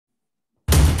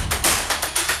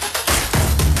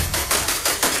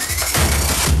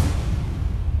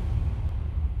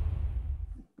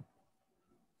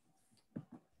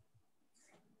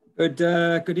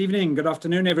Good evening, good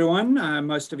afternoon, everyone.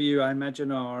 Most of you, I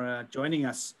imagine, are joining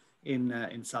us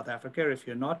in South Africa. If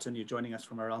you're not, and you're joining us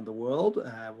from around the world,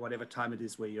 whatever time it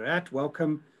is where you're at,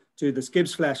 welcome to this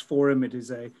GIBS Flash Forum. It is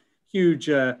a huge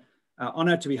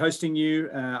honor to be hosting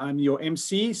you. I'm your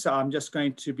MC, so I'm just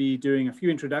going to be doing a few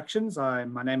introductions.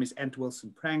 My name is Ant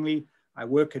Wilson Prangley. I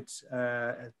work at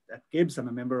GIBS. I'm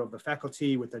a member of the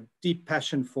faculty with a deep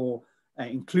passion for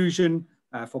inclusion,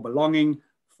 for belonging,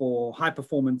 for high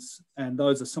performance, and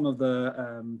those are some of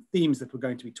the themes that we're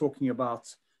going to be talking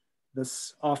about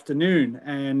this afternoon.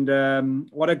 And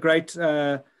what a great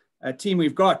team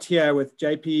we've got here with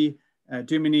JP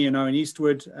Duminy and Owen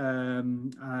Eastwood.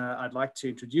 I'd like to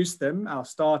introduce them. I'll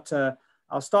start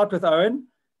with Owen.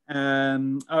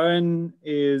 Owen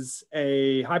is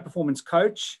a high performance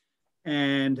coach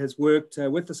and has worked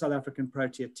with the South African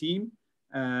Protea team,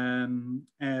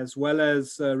 as well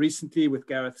as recently with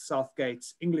Gareth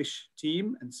Southgate's English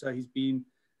team. And so he's been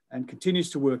and continues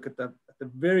to work at the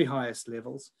very highest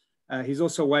levels. He's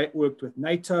also worked with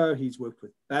NATO, he's worked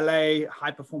with ballet,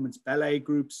 high performance ballet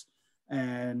groups,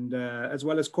 and as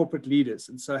well as corporate leaders.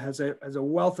 And so has a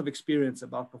wealth of experience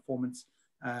about performance,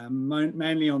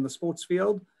 mainly on the sports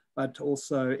field, but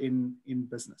also in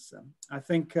business. I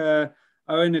think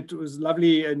Owen, it was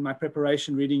lovely in my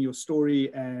preparation reading your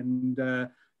story and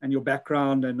your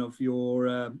background and of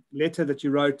your letter that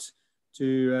you wrote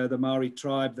to the Maori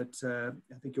tribe that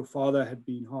I think your father had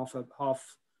been half,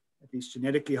 at least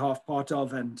genetically half part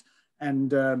of,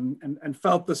 and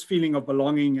felt this feeling of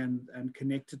belonging and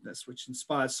connectedness, which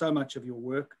inspires so much of your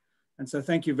work. And so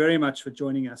thank you very much for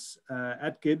joining us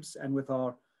at GIBS and with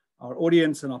our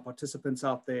audience and our participants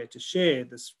out there to share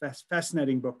this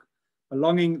fascinating book,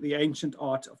 Belonging, the Ancient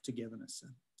Art of Togetherness.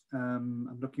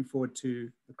 I'm looking forward to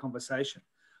the conversation.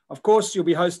 Of course, you'll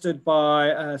be hosted by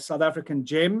a South African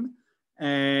gem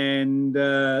and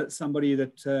somebody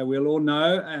that we'll all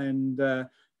know and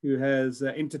who has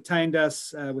entertained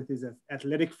us with his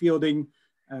athletic fielding,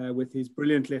 with his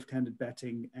brilliant left-handed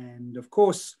batting, and of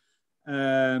course,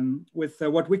 with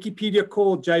what Wikipedia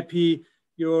called, JP,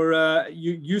 your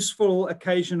useful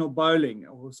occasional bowling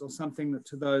or something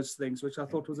to those things, which I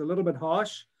thought was a little bit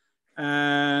harsh.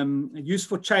 A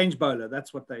useful change bowler,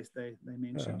 that's what they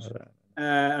mentioned.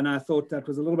 And I thought that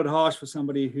was a little bit harsh for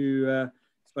somebody who has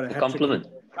got a compliment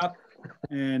up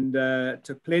and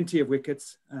took plenty of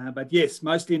wickets. But yes,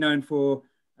 mostly known for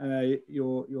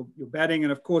your batting.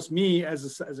 And of course, me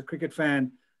as a cricket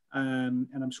fan, and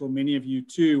I'm sure many of you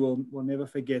too will never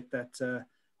forget that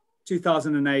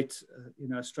 2008,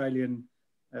 Australian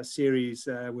series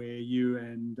where you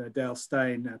and Dale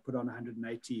Steyn put on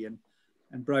 180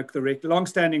 and broke the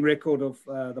long-standing record of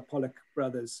the Pollock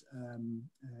brothers. And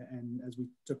as we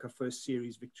took our first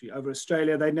series victory over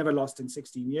Australia, they never lost in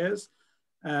 16 years.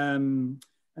 And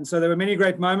so there were many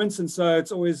great moments. And so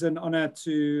it's always an honor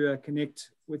to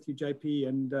connect with you, JP.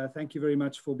 And thank you very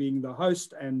much for being the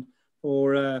host and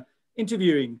for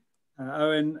interviewing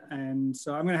Owen. And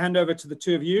so I'm going to hand over to the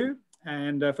two of you,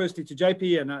 and firstly to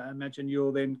JP, and I imagine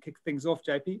you'll then kick things off,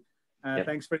 JP. Yep.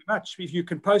 Thanks very much. If you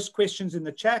can post questions in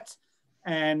the chat,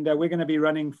 and we're going to be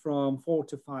running from 4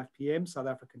 to 5 p.m. South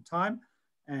African time,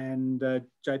 and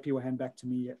JP will hand back to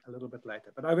me a little bit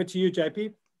later. But over to you,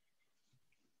 JP.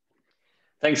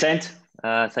 Thanks, Ant.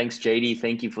 Thanks, JD.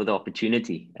 Thank you for the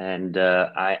opportunity. And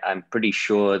I'm pretty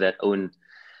sure that Owen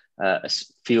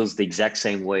feels the exact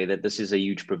same way, that this is a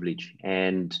huge privilege.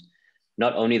 And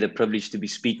not only the privilege to be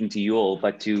speaking to you all,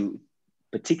 but to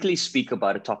particularly speak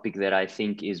about a topic that I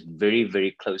think is very,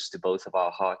 very close to both of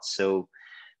our hearts. So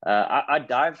I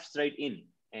dive straight in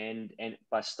and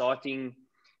by starting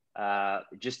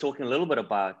just talking a little bit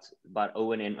about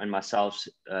Owen and myself's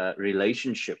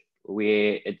relationship,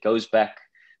 where it goes back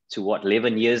to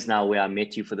 11 years now, where I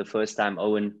met you for the first time,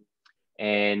 Owen.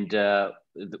 And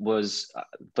was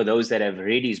for those that have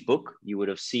read his book, you would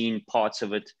have seen parts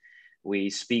of it where he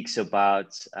speaks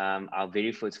about our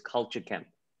very first culture camp.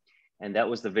 And that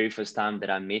was the very first time that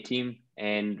I met him.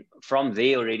 And from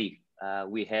there already,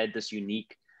 we had this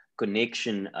unique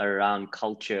connection around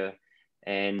culture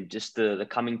and just the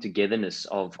coming togetherness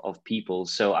of people.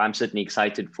 So I'm certainly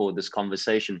excited for this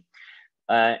conversation.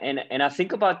 And I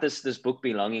think about this book,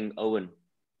 Belonging, Owen.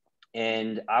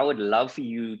 And I would love for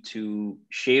you to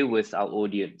share with our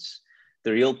audience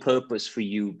the real purpose for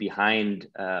you behind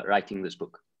writing this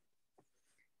book.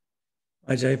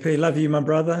 Hi, JP. Love you, my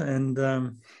brother. And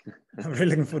I'm really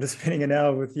looking forward to spending an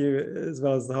hour with you as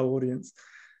well as the whole audience.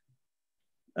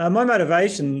 My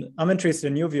motivation, I'm interested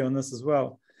in your view on this as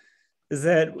well, is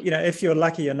that, if you're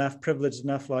lucky enough, privileged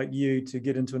enough like you to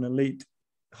get into an elite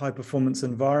high performance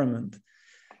environment,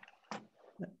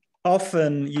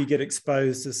 often you get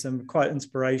exposed to some quite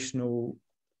inspirational,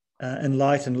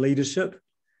 enlightened leadership.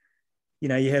 You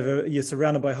know, you're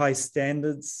surrounded by high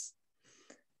standards.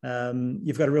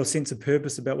 You've got a real sense of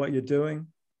purpose about what you're doing.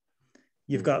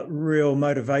 You've got real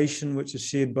motivation, which is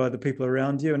shared by the people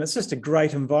around you. And it's just a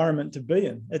great environment to be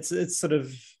in. It's sort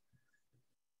of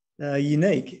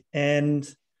unique. And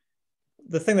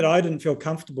the thing that I didn't feel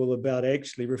comfortable about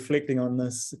actually reflecting on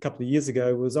this a couple of years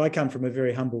ago was I come from a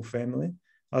very humble family.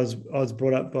 I was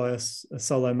brought up by a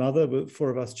solo mother with 4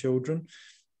 of us children.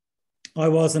 I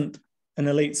wasn't an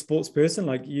elite sports person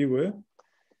like you were.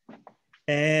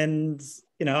 And,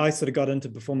 you know, I sort of got into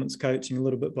performance coaching a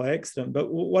little bit by accident.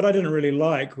 But what I didn't really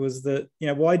like was that, you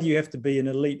know, why do you have to be an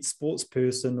elite sports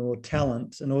person or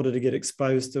talent in order to get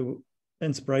exposed to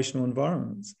inspirational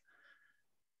environments?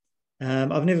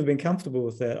 I've never been comfortable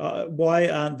with that. Why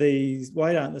aren't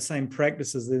the same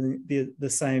practices, the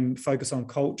same focus on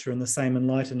culture and the same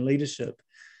enlightened leadership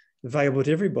available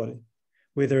to everybody?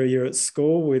 Whether you're at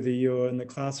school, whether you're in the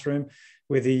classroom,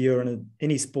 whether you're in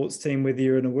any sports team, whether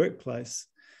you're in a workplace.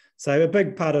 So a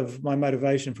big part of my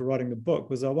motivation for writing the book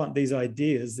was I want these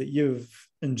ideas that you've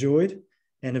enjoyed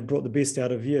and have brought the best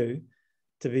out of you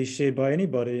to be shared by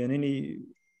anybody in any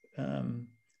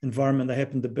environment they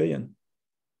happen to be in.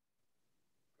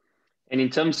 And in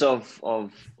terms of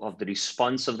the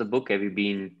response of the book, have you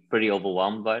been pretty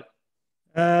overwhelmed by it?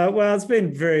 Well, it's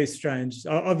been very strange.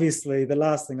 Obviously, the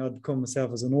last thing I'd call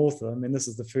myself as an author. I mean, this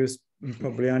is the first and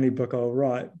probably only book I'll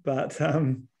write. But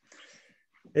I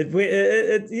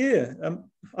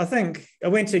think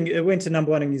it went to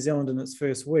 #1 in New Zealand in its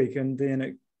first week, and then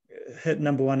it hit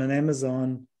 #1 in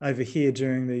Amazon over here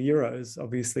during the Euros.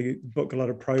 Obviously, the book got a lot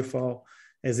of profile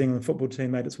as the England football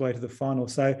team made its way to the final.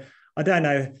 So I don't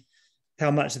know how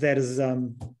much that is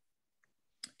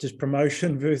just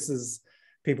promotion versus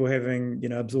people having, you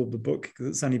know, absorbed the book because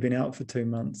it's only been out for 2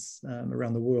 months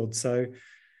around the world. So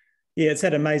yeah, it's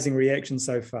had amazing reaction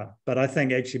so far, but I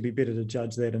think actually it'd be better to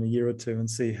judge that in a year or two and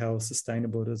see how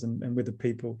sustainable it is and whether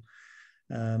people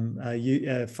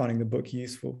are finding the book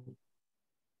useful.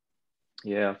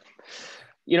 Yeah.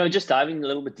 You know, just diving a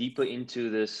little bit deeper into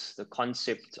the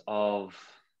concept of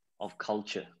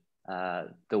culture,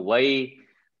 the way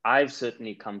I've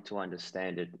certainly come to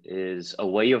understand it is a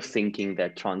way of thinking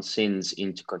that transcends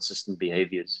into consistent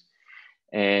behaviors.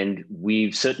 And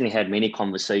we've certainly had many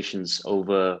conversations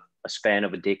over a span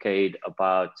of a decade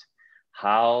about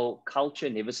how culture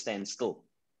never stands still.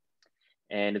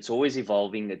 And it's always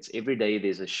evolving. It's every day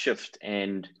there's a shift.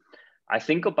 And I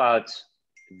think about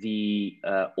the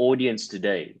audience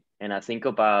today, and I think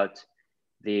about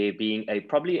there being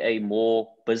probably a more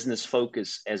business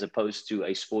focus as opposed to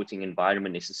a sporting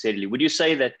environment necessarily. Would you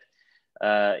say that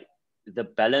the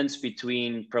balance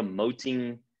between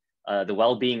promoting the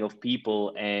well-being of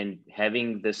people and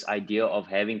having this idea of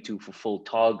having to fulfill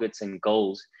targets and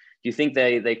goals, do you think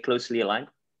they closely aligned?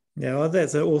 Yeah, well,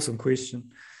 that's an awesome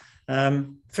question.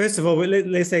 First of all,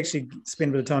 let's actually spend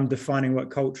a bit of time defining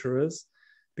what culture is,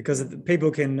 because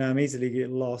people can easily get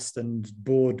lost and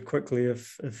bored quickly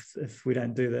if we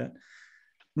don't do that.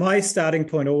 My starting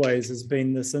point always has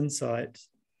been this insight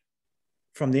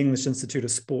from the English Institute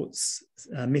of Sports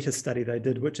meta-study they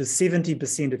did, which is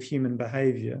 70% of human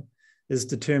behavior is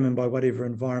determined by whatever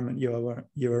environment you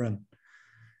are in.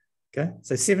 Okay,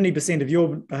 so 70% of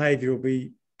your behavior will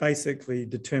be basically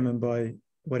determined by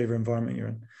whatever environment you're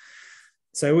in.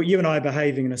 So you and I are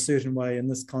behaving in a certain way in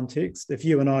this context. If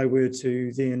you and I were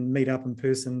to then meet up in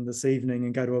person this evening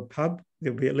and go to a pub,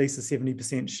 there'll be at least a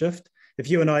 70% shift. If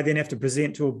you and I then have to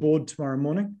present to a board tomorrow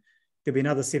morning, there'll be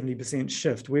another 70%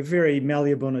 shift. We're very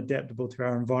malleable and adaptable to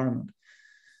our environment.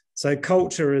 So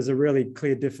culture is a really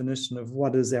clear definition of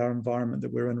what is our environment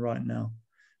that we're in right now.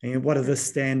 And what are the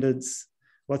standards?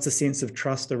 What's a sense of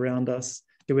trust around us?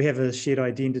 Do we have a shared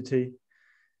identity?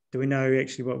 Do we know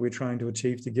actually what we're trying to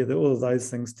achieve together? All of those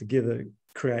things together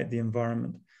create the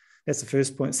environment. That's the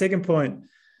first point. Second point,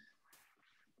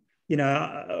 you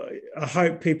know, I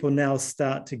hope people now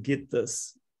start to get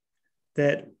this,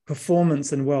 that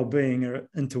performance and well-being are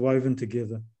interwoven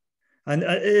together. And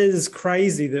it is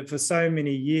crazy that for so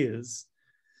many years,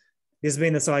 there's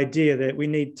been this idea that we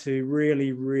need to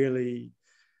really, really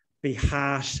be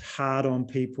hard on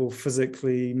people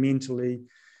physically, mentally,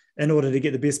 in order to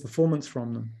get the best performance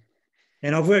from them.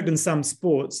 And I've worked in some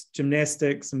sports,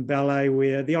 gymnastics and ballet,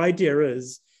 where the idea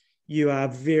is you are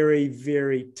very,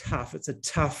 very tough. It's a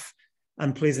tough,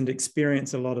 unpleasant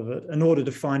experience, a lot of it, in order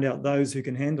to find out those who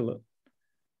can handle it.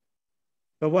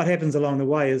 But what happens along the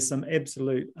way is some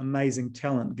absolute amazing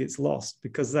talent gets lost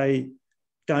because they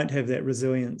don't have that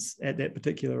resilience at that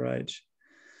particular age.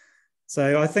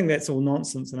 So I think that's all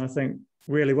nonsense. And I think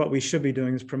really what we should be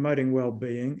doing is promoting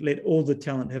well-being, let all the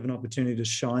talent have an opportunity to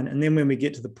shine. And then when we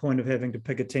get to the point of having to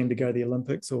pick a team to go to the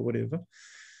Olympics or whatever,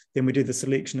 then we do the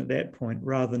selection at that point,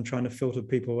 rather than trying to filter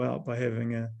people out by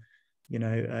having a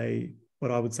what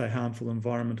I would say harmful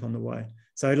environment on the way.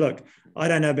 So look, I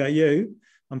don't know about you.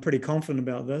 I'm pretty confident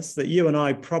about this, that you and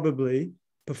I probably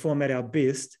perform at our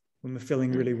best when we're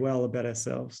feeling really well about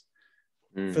ourselves.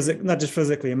 Not just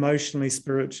physically, emotionally,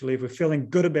 spiritually. If we're feeling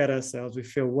good about ourselves, we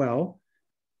feel well,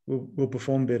 we'll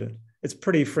perform better. It's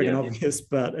pretty friggin' obvious,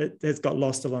 but it's got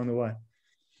lost along the way.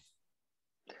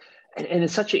 And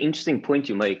it's such an interesting point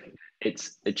you make.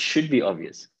 It should be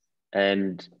obvious.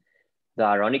 And the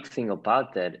ironic thing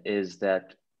about that is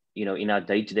that, in our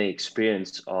day-to-day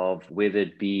experience of whether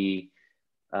it be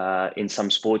in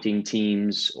some sporting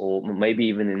teams or maybe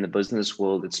even in the business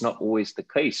world, it's not always the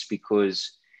case,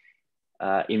 because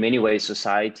in many ways,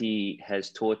 society has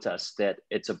taught us that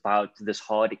it's about this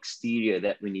hard exterior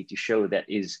that we need to show that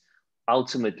is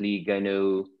ultimately going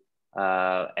to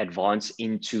advance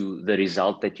into the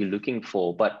result that you're looking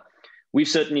for. But we've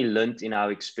certainly learned in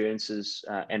our experiences,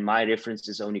 and my reference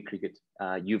is only cricket.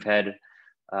 You've had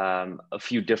a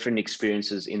few different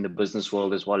experiences in the business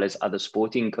world as well as other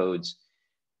sporting codes.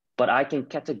 But I can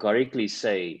categorically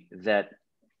say that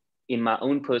in my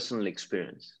own personal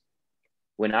experience,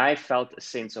 when I felt a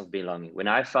sense of belonging, when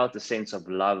I felt a sense of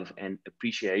love and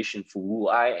appreciation for who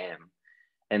I am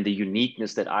and the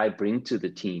uniqueness that I bring to the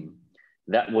team,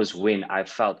 that was when I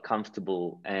felt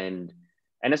comfortable. And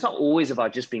it's not always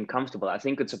about just being comfortable. I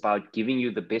think it's about giving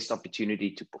you the best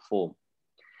opportunity to perform.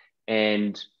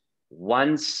 And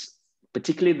once,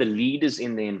 particularly the leaders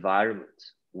in the environment,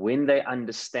 when they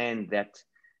understand that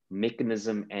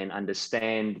mechanism and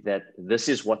understand that this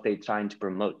is what they're trying to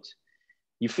promote,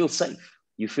 you feel safe,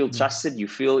 you feel trusted, you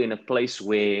feel in a place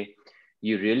where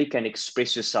you really can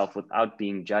express yourself without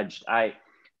being judged. I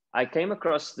came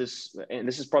across this, and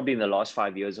this is probably in the last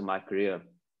 5 years of my career,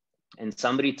 and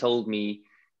somebody told me,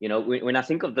 when I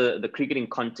think of the cricketing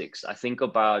context, I think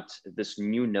about this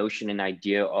new notion and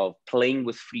idea of playing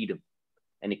with freedom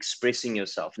and expressing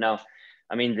yourself. Now,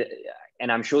 I mean,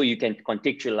 and I'm sure you can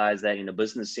contextualize that in a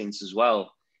business sense as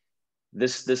well.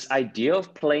 This idea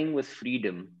of playing with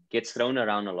freedom gets thrown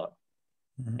around a lot,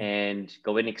 and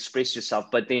go and express yourself.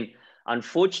 But then,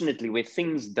 unfortunately, where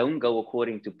things don't go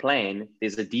according to plan,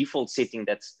 there's a default setting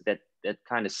that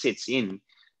kind of sets in,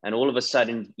 and all of a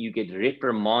sudden you get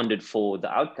reprimanded for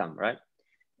the outcome, right?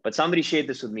 But somebody shared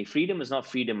this with me. Freedom is not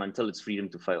freedom until it's freedom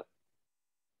to fail.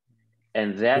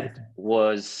 And that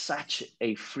was such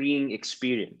a freeing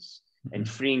experience and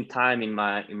freeing time in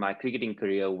my cricketing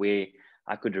career, where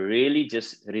I could really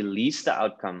just release the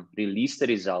outcome, release the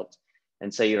result,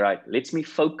 and say, right, let's me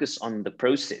focus on the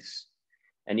process.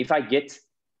 And if I get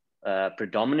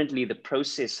predominantly the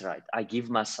process right, I give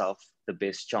myself the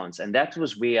best chance. And that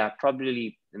was where I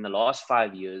probably, in the last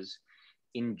 5 years,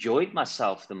 enjoyed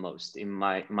myself the most in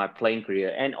my playing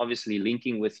career, and obviously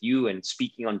linking with you and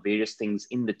speaking on various things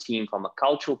in the team from a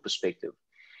cultural perspective.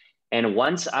 And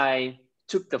once I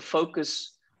took the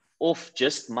focus off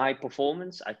just my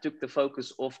performance, I took the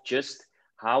focus off just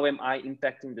how am I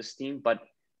impacting this team, but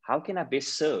how can I best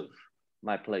serve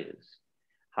my players?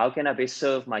 How can I best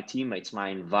serve my teammates, my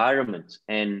environment?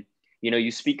 And,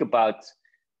 you speak about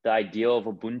the idea of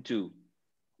Ubuntu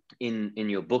in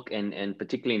your book, and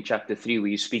particularly in chapter 3, where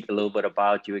you speak a little bit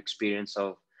about your experience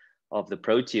of the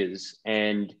Proteas.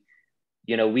 And,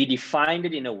 we defined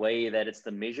it in a way that it's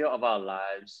the measure of our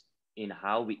lives in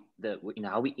how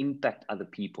we impact other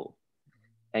people.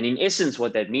 And in essence,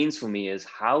 what that means for me is,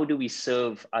 how do we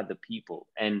serve other people?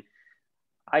 And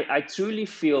I truly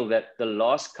feel that the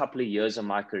last couple of years of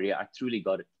my career, I truly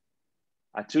got it.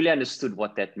 I truly understood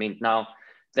what that meant. Now,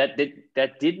 that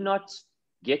did not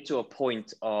get to a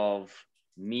point of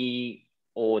me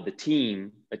or the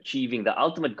team achieving the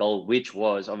ultimate goal, which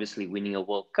was obviously winning a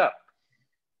World Cup.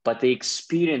 But the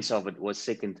experience of it was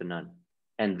second to none.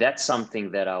 And that's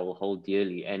something that I will hold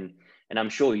dearly. And I'm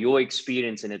sure your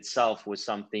experience in itself was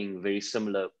something very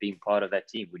similar, being part of that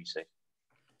team, would you say?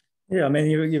 Yeah, I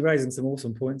mean, you're raising some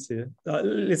awesome points here.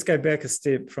 Let's go back a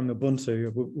step from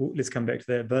Ubuntu. Let's come back to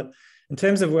that. But in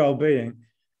terms of well-being,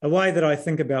 a way that I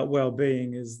think about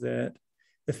well-being is that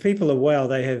if people are well,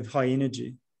 they have high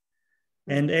energy.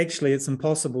 And actually, it's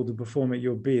impossible to perform at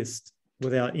your best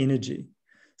without energy.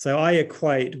 So I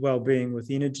equate well-being with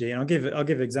energy. And I'll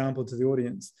give an example to the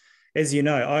audience. As you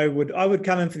know, I would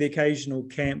come in for the occasional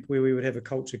camp where we would have a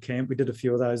culture camp. We did a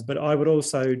few of those, but I would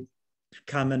also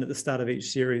come in at the start of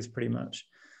each series pretty much.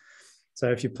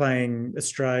 So if you're playing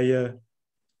Australia,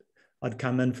 I'd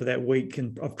come in for that week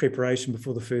of preparation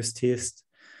before the first test.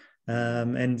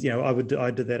 And, you know,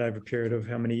 I did that over a period of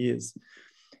how many years?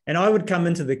 And I would come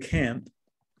into the camp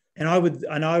and I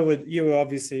would, you were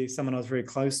obviously someone I was very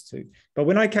close to, but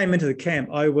when I came into the camp,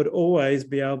 I would always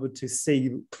be able to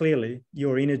see clearly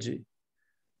your energy.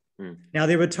 Now,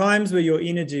 there were times where your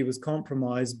energy was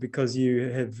compromised because you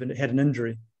have had an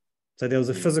injury. So there was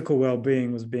a physical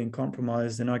well-being was being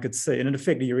compromised, and I could see, and it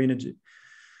affected your energy.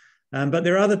 But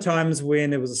there are other times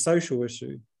when there was a social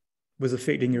issue was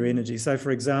affecting your energy. So, for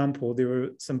example, there were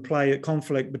some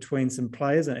conflict between some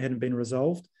players and it hadn't been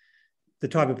resolved. The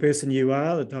type of person you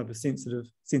are, the type of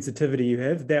sensitivity you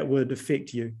have, that would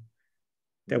affect you.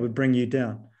 That would bring you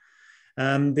down.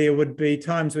 There would be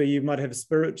times where you might have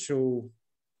spiritually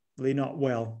not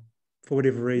well for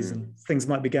whatever reason. Things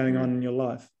might be going on in your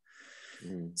life.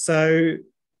 So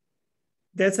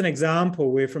that's an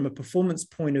example where, from a performance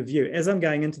point of view, as I'm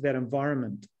going into that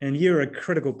environment, and you're a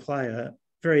critical player,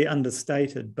 very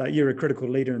understated, but you're a critical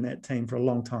leader in that team for a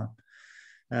long time.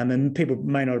 And people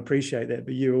may not appreciate that,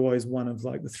 but you're always one of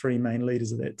like the three main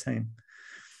leaders of that team.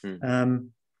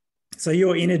 So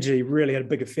your energy really had a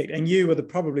big effect. And you were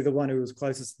probably the one who was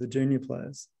closest to the junior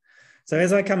players. So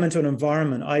as I come into an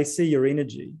environment, I see your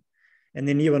energy. And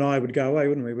then you and I would go away,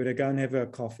 wouldn't we? We'd go and have our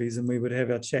coffees and we would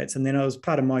have our chats. And then I was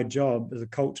part of my job as a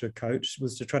culture coach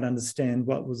was to try to understand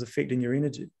what was affecting your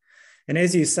energy. And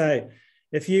as you say,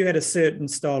 if you had a certain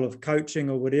style of coaching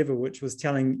or whatever, which was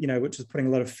which was putting a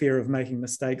lot of fear of making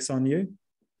mistakes on you,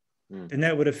 then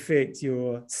that would affect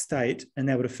your state and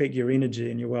that would affect your energy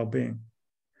and your well-being.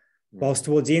 Whilst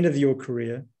towards the end of your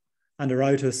career, under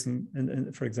Otis,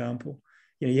 and for example,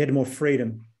 you had more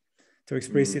freedom to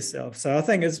express yourself. So I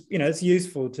think it's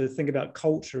useful to think about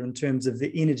culture in terms of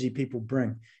the energy people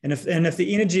bring. And if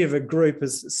the energy of a group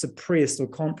is suppressed or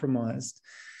compromised,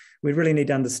 we really need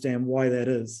to understand why that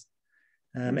is.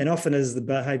 And often is the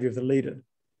behavior of the leader.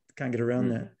 Can't get around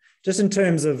that. Just in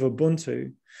terms of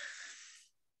Ubuntu,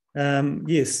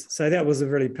 yes, so that was a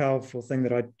really powerful thing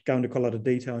that I go into quite a lot of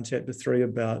detail in chapter 3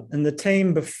 about. And the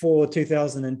team before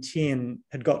 2010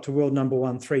 had got to world number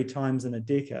 1 3 times in a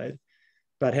decade,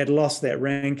 but had lost that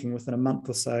ranking within a month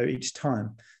or so each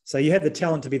time. So you had the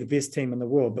talent to be the best team in the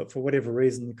world, but for whatever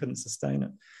reason, you couldn't sustain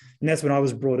it. And that's when I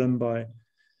was brought in by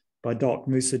Doc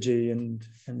Musaji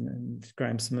and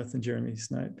Graham Smith and Jeremy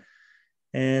Snape.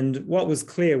 And what was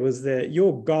clear was that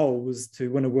your goal was to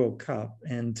win a World Cup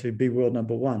and to be world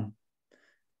number 1.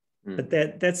 But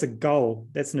that's a goal,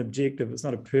 that's an objective, it's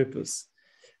not a purpose.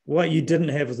 What you didn't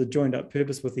have was a joined up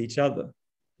purpose with each other,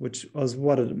 which was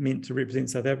what it meant to represent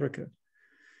South Africa.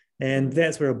 And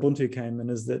that's where Ubuntu came in,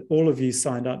 is that all of you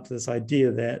signed up to this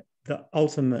idea that the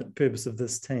ultimate purpose of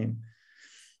this team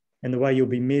and the way you'll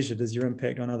be measured is your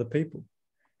impact on other people.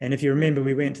 And if you remember,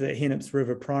 we went to that Hennips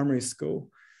River Primary School,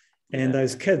 and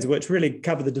those kids, which really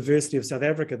cover the diversity of South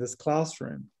Africa, this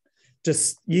classroom,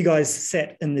 just you guys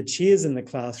sat in the chairs in the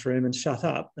classroom and shut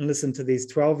up and listened to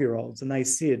these 12-year-olds. And they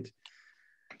said,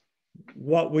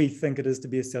 what we think it is to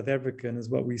be a South African is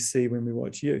what we see when we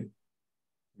watch you.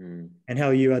 And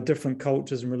how you are different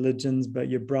cultures and religions, but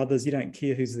you're brothers. You don't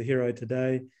care who's the hero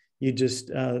today. You just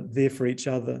are there for each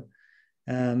other.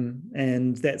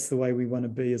 And that's the way we want to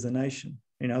be as a nation.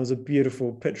 It was a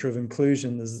beautiful picture of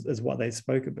inclusion is what they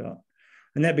spoke about.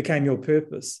 And that became your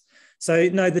purpose. So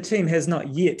no, the team has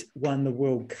not yet won the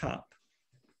World Cup.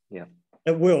 Yeah.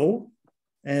 It will,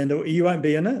 and you won't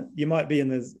be in it. You might be in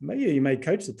this, you may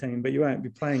coach the team, but you won't be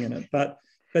playing in it. But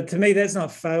to me, that's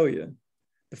not failure.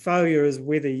 The failure is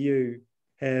whether you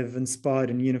have inspired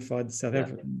and unified the South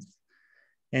Africans.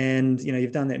 And,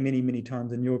 you've done that many, many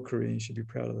times in your career. You should be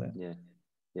proud of that.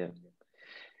 Yeah.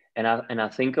 And I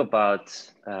think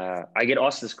about, I get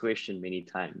asked this question many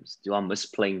times, do I miss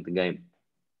playing the game?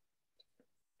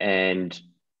 And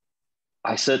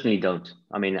I certainly don't.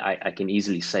 I mean, I can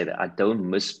easily say that I don't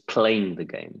miss playing the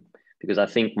game, because I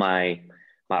think my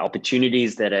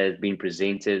opportunities that have been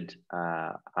presented,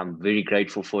 I'm very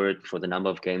grateful for it, for the number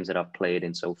of games that I've played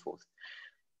and so forth.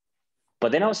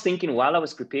 But then I was thinking, while I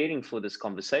was preparing for this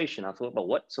conversation, I thought,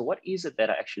 what is it that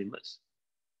I actually miss?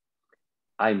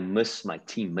 I miss my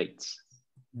teammates.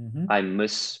 I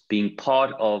miss being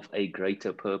part of a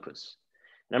greater purpose.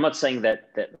 And I'm not saying that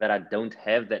I don't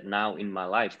have that now in my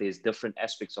life. There's different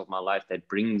aspects of my life that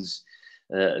brings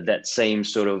that same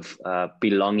sort of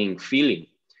belonging feeling.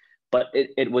 But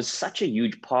it was such a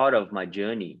huge part of my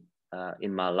journey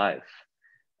in my life.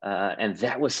 And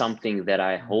that was something that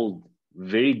I hold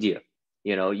very dear.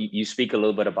 You speak a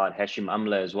little bit about Hashim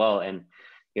Amla as well. And,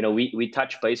 we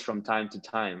touch base from time to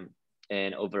time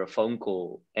and over a phone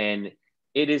call. And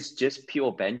it is just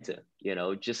pure banter,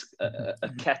 just a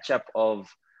catch up of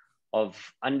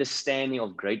understanding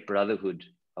of great brotherhood,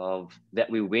 of that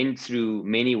we went through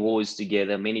many wars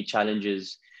together, many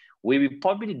challenges where we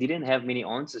probably didn't have many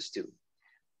answers to.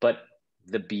 But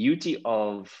the beauty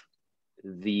of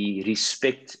the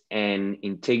respect and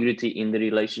integrity in the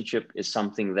relationship is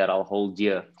something that I'll hold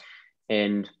dear.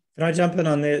 And can I jump in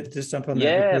on that? Just jump on that.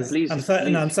 Yeah, Because please.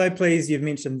 I'm so pleased you've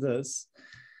mentioned this,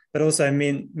 but also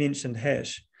mentioned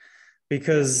hash,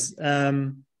 because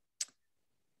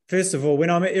first of all,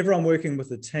 whenever I'm working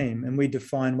with a team and we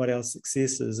define what our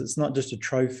success is, it's not just a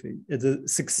trophy. The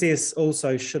success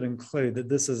also should include that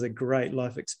this is a great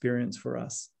life experience for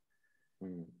us.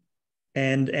 Mm.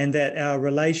 And that our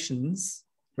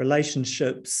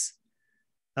relationships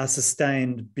are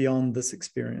sustained beyond this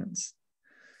experience.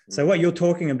 So what you're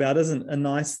talking about isn't a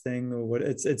nice thing, or what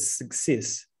it's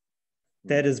success.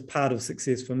 That is part of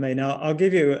success for me. Now,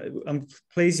 I'm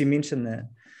pleased you mentioned that,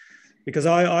 because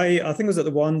I think it was at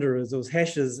the Wanderers, it was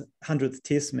Hash's 100th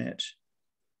test match.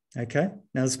 Okay.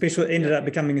 Now, ended up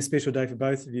becoming a special day for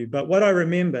both of you. But what I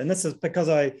remember, and this is because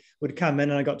I would come in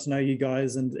and I got to know you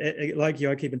guys, and like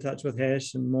you, I keep in touch with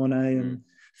Hash and Mornay and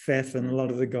Faf and a lot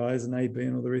of the guys and AB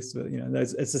and all the rest of it.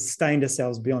 It's sustained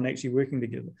ourselves beyond actually working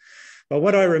together. But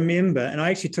what I remember, and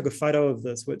I actually took a photo of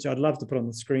this, which I'd love to put on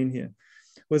the screen here,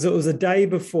 was it was a day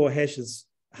before Hash's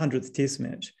 100th test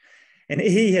match. And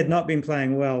he had not been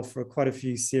playing well for quite a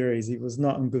few series. He was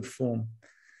not in good form.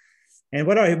 And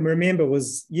what I remember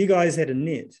was you guys had a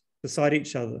net beside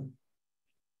each other.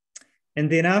 And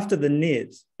then after the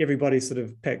net, everybody sort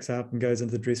of packs up and goes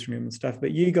into the dressing room and stuff.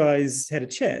 But you guys had a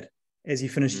chat as you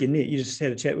finished your net. You just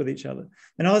had a chat with each other.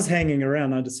 And I was hanging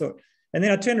around. I just thought, and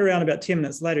then I turned around about 10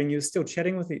 minutes later and you were still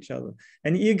chatting with each other.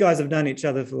 And you guys have known each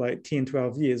other for like 10,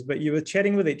 12 years, but you were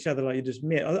chatting with each other like you just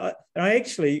met. I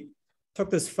actually took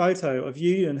this photo of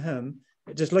you and him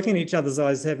just looking at each other's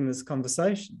eyes, having this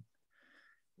conversation.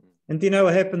 And do you know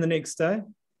what happened the next day?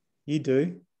 You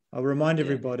do. I'll remind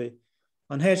everybody.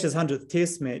 On Hash's 100th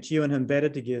test match, you and him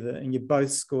batted together and you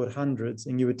both scored hundreds,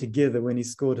 and you were together when he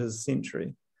scored his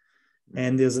century.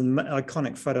 And there's an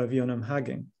iconic photo of you and him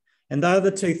hugging. And those are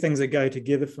the two things that go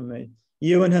together for me.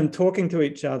 You and him talking to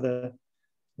each other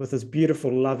with this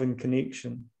beautiful loving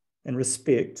connection and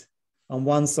respect on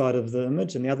one side of the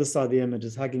image, and the other side of the image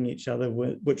is hugging each other,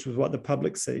 which was what the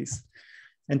public sees.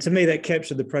 And to me, that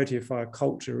captured the Protea Fire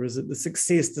culture, is that the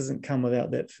success doesn't come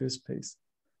without that first piece.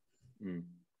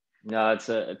 No, it's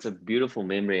a beautiful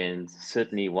memory, and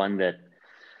certainly one that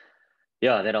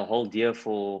I'll hold dear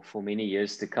for many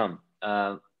years to come.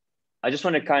 I just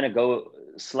want to kind of go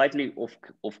slightly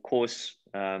off course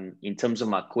in terms of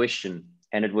my question,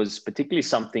 and it was particularly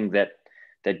something that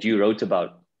you wrote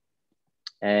about,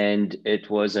 and it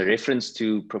was a reference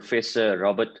to Professor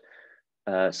Robert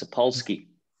Sapolsky.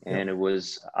 And it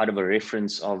was out of a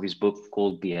reference of his book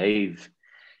called Behave.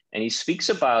 And he speaks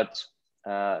about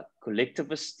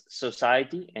collectivist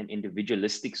society and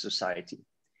individualistic society.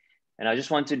 And I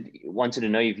just wanted to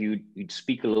know if you'd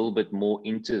speak a little bit more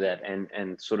into that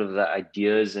and sort of the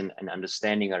ideas and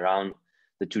understanding around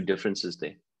the two differences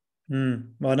there.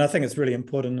 Well, and I think it's really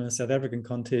important in a South African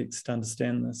context to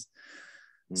understand this.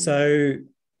 So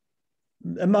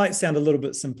it might sound a little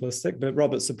bit simplistic, but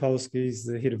Robert Sapolsky is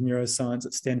the head of neuroscience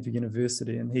at Stanford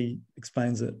University, and he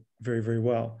explains it very, very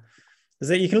well. Is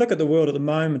that you can look at the world at the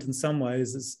moment in some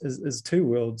ways as two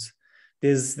worlds.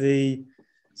 There's the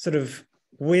sort of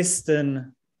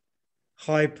Western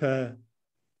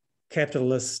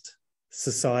hyper-capitalist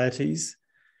societies,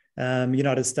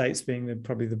 United States being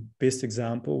probably the best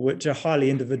example, which are highly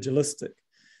individualistic.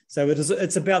 So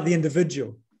it's about the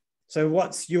individual. So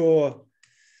what's your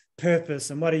purpose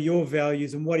and what are your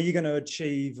values and what are you going to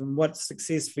achieve and what's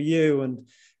success for you? And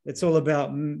it's all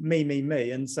about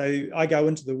me. And so I go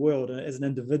into the world as an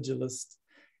individualist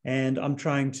and I'm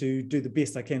trying to do the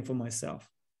best I can for myself.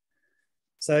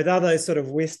 So the other sort of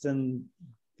Western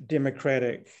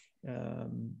democratic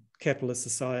capitalist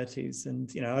societies, and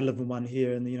I live in one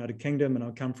here in the United Kingdom and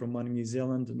I come from one in New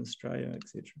Zealand and Australia,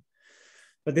 etc.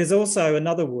 But there's also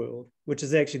another world, which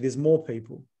is actually there's more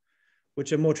people,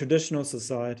 which are more traditional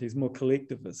societies, more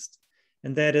collectivist.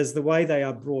 And that is the way they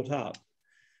are brought up.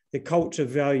 The culture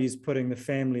values putting the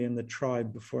family and the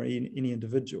tribe before any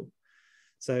individual.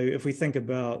 So if we think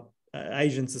about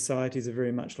Asian societies are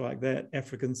very much like that,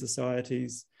 African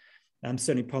societies,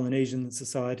 certainly Polynesian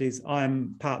societies.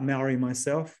 I'm part Maori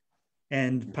myself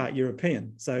and part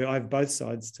European. So I have both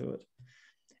sides to it.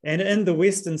 And in the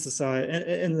Western society,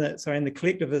 in the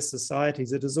collectivist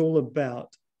societies, it is all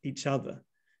about each other.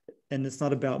 And it's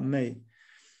not about me.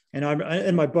 And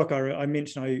in my book, I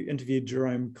mentioned I interviewed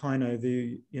Jerome Kaino,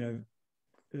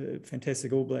 the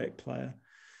fantastic All Black player,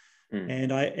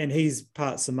 and he's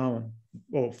part Samoan,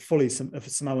 or fully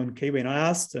Samoan Kiwi. And I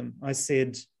asked him, I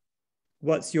said,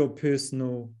 "What's your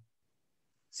personal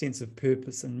sense of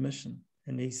purpose and mission?"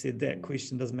 And he said, "That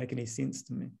question doesn't make any sense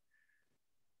to me.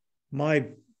 My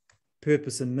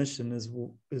purpose and mission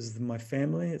is my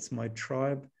family, it's my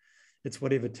tribe, it's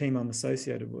whatever team I'm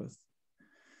associated with."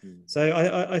 So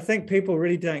I think people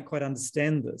really don't quite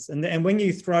understand this. And when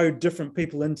you throw different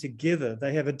people in together,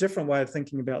 they have a different way of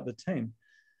thinking about the team.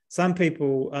 Some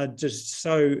people are just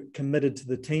so committed to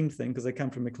the team thing because they come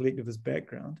from a collectivist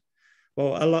background.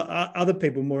 Well, other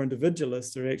people, more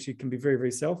individualists, can be very,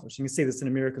 very selfish. You can see this in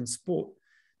American sport.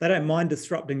 They don't mind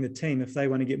disrupting the team if they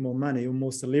want to get more money or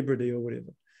more celebrity or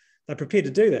whatever. They're prepared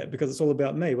to do that because it's all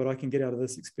about me, what I can get out of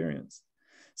this experience.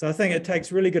 So I think it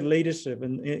takes really good leadership,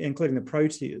 including the pro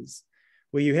tiers,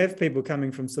 where you have people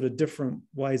coming from sort of different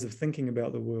ways of thinking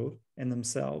about the world and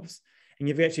themselves, and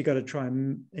you've actually got to try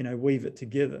and weave it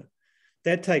together.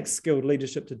 That takes skilled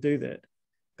leadership to do that,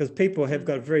 because people have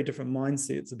got very different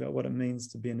mindsets about what it means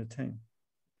to be in a team.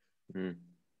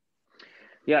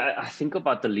 Yeah, I think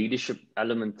about the leadership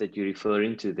element that you're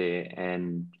referring to there,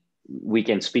 and we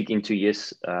can speak into,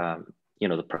 yes,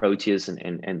 the pro tiers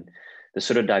and the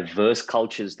sort of diverse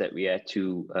cultures that we had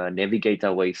to navigate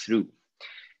our way through.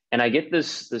 And I get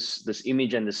this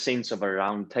image and the sense of a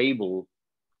round table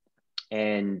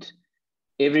and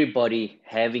everybody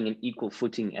having an equal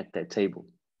footing at that table,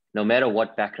 no matter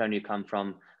what background you come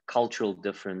from, cultural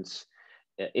difference,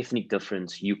 ethnic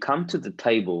difference. You come to the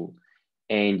table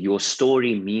and your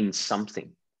story means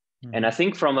something. And I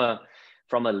think from a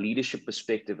leadership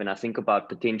perspective, and I think about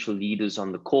potential leaders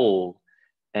on the call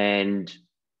and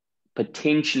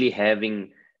potentially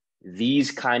having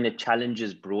these kind of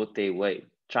challenges brought their way,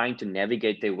 trying to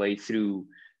navigate their way through,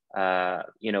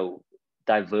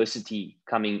 diversity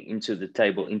coming into the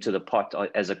table, into the pot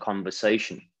as a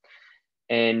conversation.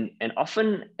 And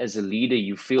often as a leader,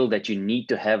 you feel that you need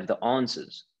to have the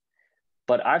answers.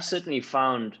 But I've certainly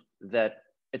found that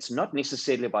it's not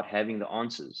necessarily about having the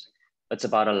answers. It's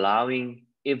about allowing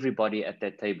everybody at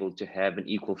that table to have an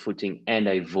equal footing and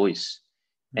a voice.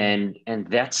 And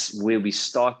that's where we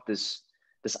start this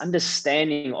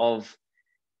understanding of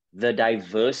the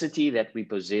diversity that we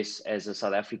possess as a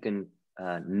South African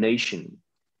nation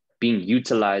being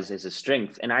utilized as a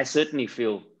strength. And I certainly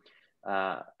feel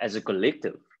as a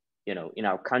collective, in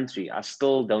our country, I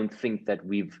still don't think that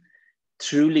we've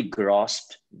truly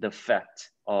grasped the fact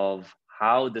of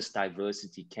how this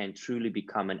diversity can truly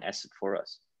become an asset for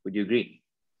us. Would you agree?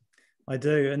 I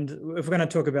do. And if we're going to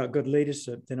talk about good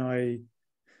leadership, then I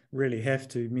really have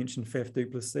to mention Faf du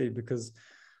Plessis, because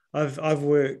I've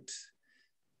worked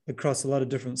across a lot of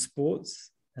different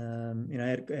sports, at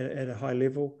a high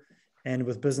level, and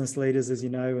with business leaders, as you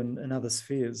know, and other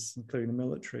spheres, including the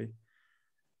military.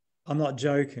 I'm not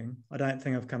joking. I don't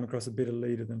think I've come across a better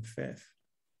leader than Faf.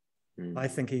 I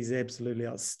think he's absolutely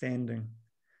outstanding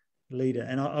leader.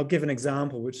 And I'll give an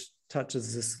example which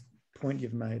touches this point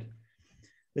you've made,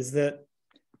 is that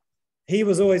he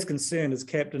was always concerned as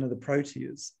captain of the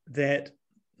Proteas that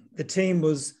the team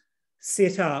was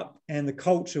set up and the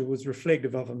culture was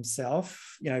reflective of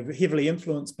himself, heavily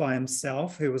influenced by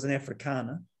himself, who was an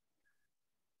Afrikaner.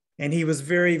 And he was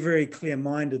very, very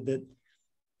clear-minded that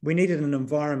we needed an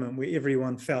environment where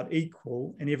everyone felt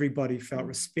equal and everybody felt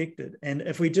respected. And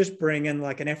if we just bring in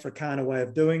like an Afrikaner way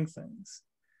of doing things,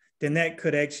 then that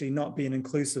could actually not be an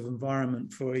inclusive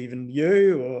environment for even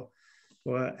you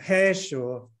or Hash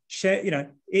or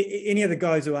any of the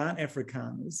guys who aren't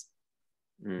Afrikaners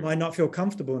might not feel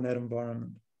comfortable in that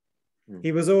environment.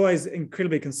 He was always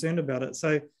incredibly concerned about it.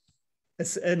 So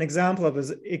it's an example of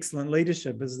his excellent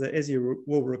leadership is that, as you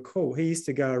will recall, he used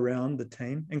to go around the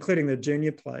team, including the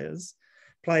junior players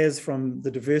from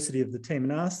the diversity of the team,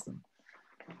 and ask them,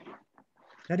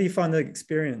 how do you find the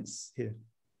experience here?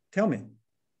 Tell me.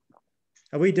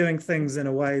 Are we doing things in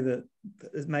a way that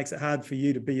it makes it hard for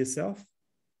you to be yourself?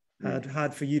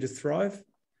 Hard for you to thrive?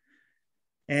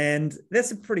 And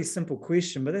that's a pretty simple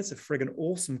question, but that's a friggin'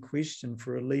 awesome question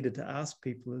for a leader to ask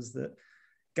people, is that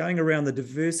going around the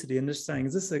diversity and just saying,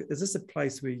 is this a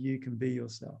place where you can be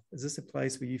yourself? Is this a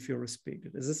place where you feel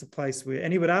respected? Is this a place where,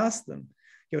 and he would ask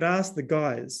the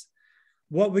guys,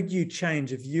 what would you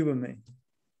change if you were me?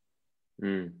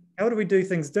 How do we do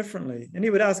things differently? And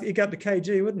he'd go up to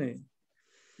KG, wouldn't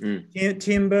he?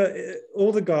 Timber,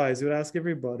 all the guys, he would ask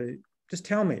everybody, just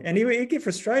tell me. And he'd get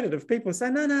frustrated if people say,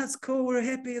 no, it's cool, we're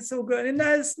happy, it's all good. And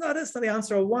no, it's not the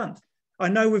answer I want. I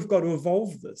know we've got to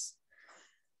evolve this.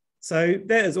 So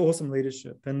that is awesome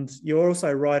leadership. And you're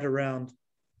also right around,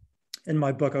 in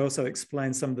my book, I also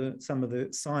explain some of the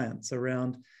science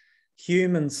around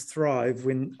humans thrive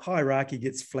when hierarchy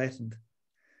gets flattened.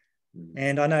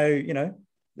 And I know, you know,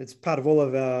 it's part of all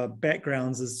of our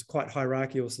backgrounds is quite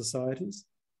hierarchical societies.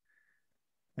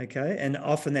 Okay. And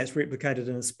often that's replicated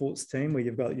in a sports team where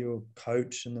you've got your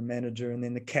coach and the manager and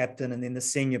then the captain and then the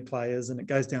senior players, and it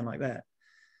goes down like that.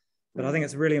 But I think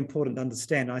it's really important to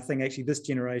understand. I think actually this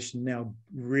generation now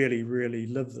really, really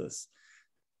live this.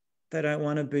 They don't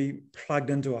want to be plugged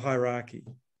into a hierarchy.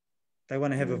 They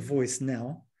want to have a voice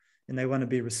now, and they want to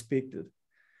be respected.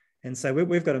 And so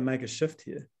we've got to make a shift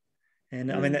here. And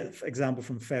I mean, that example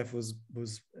from FAF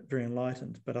was very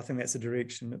enlightened, but I think that's a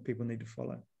direction that people need to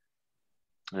follow.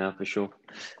 Yeah, for sure.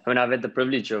 I mean, I've had the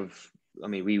privilege of, I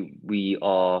mean, we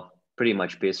are pretty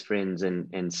much best friends,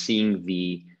 and seeing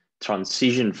the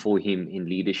transition for him in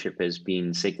leadership has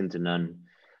been second to none.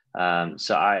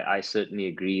 So I certainly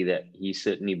agree that he's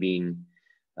certainly been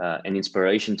an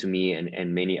inspiration to me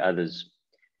and many others.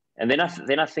 And then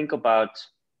I think about,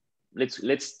 let's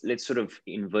sort of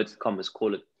inverted commas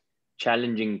call it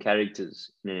challenging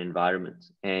characters in an environment.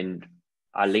 And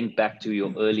I link back to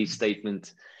your early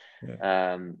statement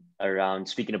around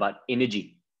speaking about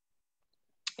energy.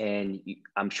 And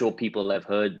I'm sure people have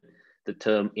heard the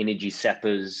term energy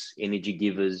sappers, energy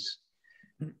givers.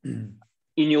 In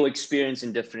your experience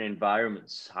in different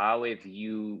environments, how have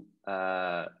you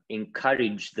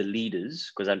encouraged the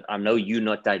leaders? Because I know you're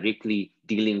not directly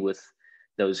dealing with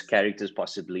those characters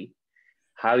possibly.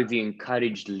 How have you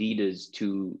encouraged leaders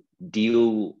to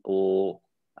deal or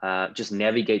just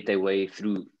navigate their way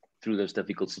through those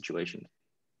difficult situations?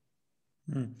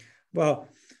 Well,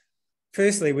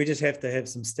 firstly, we just have to have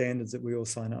some standards that we all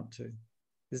sign up to.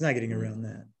 There's no getting around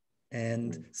that.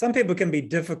 And some people can be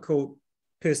difficult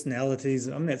personalities.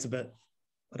 I mean, that's a bit,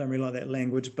 I don't really like that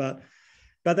language, but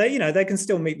they, you know, they can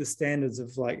still meet the standards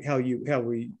of like how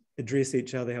we address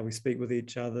each other, how we speak with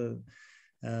each other,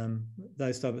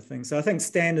 those type of things. So I think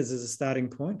standards is a starting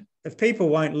point. If people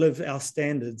won't live our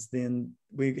standards, then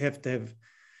we have to have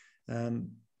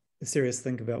a serious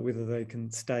think about whether they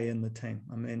can stay in the team.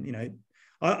 I mean, you know,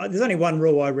 there's only one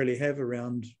rule I really have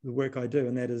around the work I do,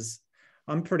 and that is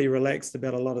I'm pretty relaxed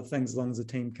about a lot of things as long as the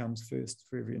team comes first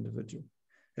for every individual.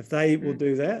 If they will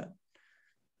do that,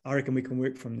 I reckon we can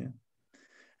work from there.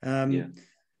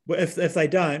 But if they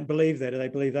don't believe that, or they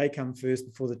believe they come first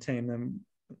before the team, then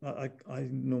I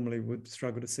normally would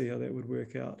struggle to see how that would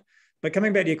work out. But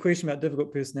coming back to your question about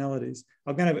difficult personalities,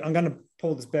 I'm going to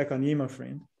pull this back on you, my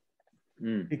friend,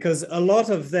 because a lot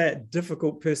of that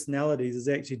difficult personalities is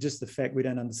actually just the fact we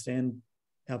don't understand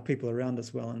our people around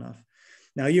us well enough.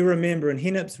 Now, you remember in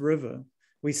Hennep's River,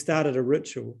 we started a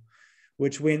ritual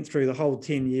which went through the whole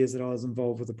 10 years that I was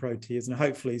involved with the Proteas, and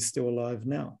hopefully is still alive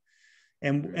now.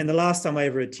 And the last time I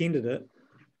ever attended it,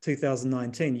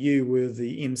 2019, you were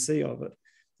the MC of it.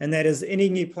 And that is any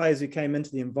new players who came into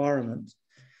the environment,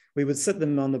 we would sit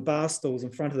them on the bar stools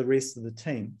in front of the rest of the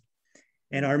team.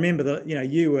 And I remember that, you know,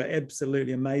 you were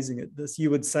absolutely amazing at this. You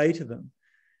would say to them,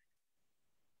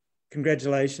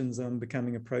 congratulations on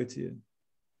becoming a Protea.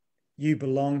 You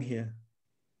belong here.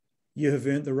 You have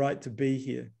earned the right to be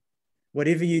here.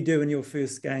 Whatever you do in your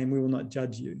first game, we will not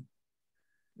judge you.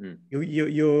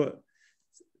 You're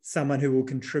someone who will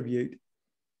contribute,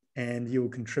 and you will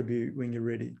contribute when you're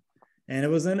ready. And it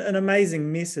was an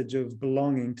amazing message of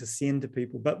belonging to send to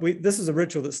people. But this is a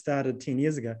ritual that started 10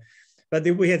 years ago. But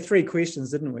we had 3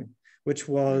 questions, didn't we? Which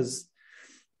was,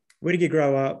 where did you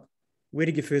grow up? Where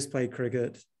did you first play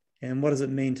cricket? And what does it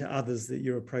mean to others that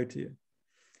you're a Protea?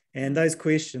 And those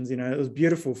questions, you know, it was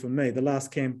beautiful for me. The last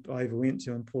camp I ever went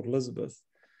to in Port Elizabeth,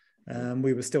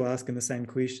 we were still asking the same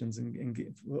questions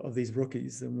of these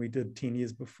rookies than we did 10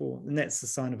 years before. And that's a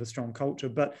sign of a strong culture.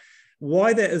 But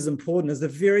why that is important is the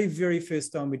very, very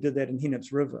first time we did that in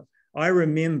Hennep's River, I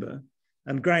remember,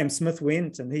 and Graham Smith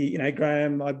went, and he, you know,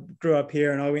 Graham, I grew up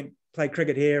here and I went played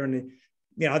cricket here, and,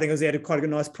 you know, I think it was at quite a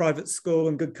nice private school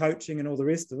and good coaching and all the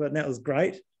rest of it, and that was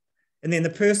great. And then the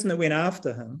person that went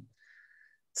after him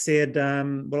said,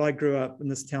 well, I grew up in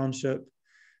this township.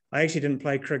 I actually didn't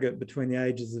play cricket between the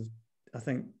ages of, I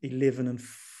think, 11 and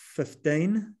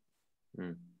 15.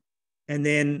 And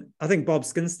then I think Bob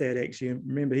Skinstad, actually,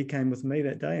 remember, he came with me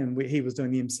that day, and he was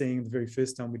doing the emceeing the very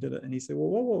first time we did it. And he said,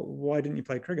 well, why didn't you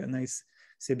play cricket? And they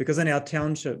said, because in our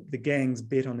township, the gangs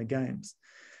bet on the games.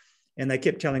 And they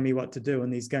kept telling me what to do in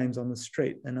these games on the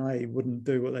street, and I wouldn't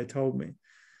do what they told me.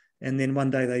 And then one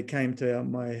day they came to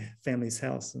my family's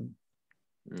house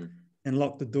and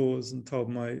locked the doors and told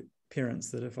my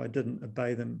parents that if I didn't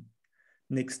obey them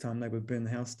next time, they would burn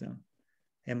the house down.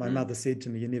 And my mother said to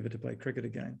me, you're never to play cricket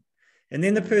again. And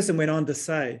then the person went on to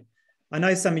say, I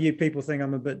know some of you people think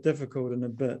I'm a bit difficult and a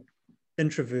bit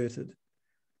introverted,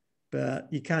 but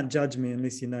you can't judge me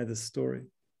unless you know this story.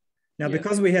 Now,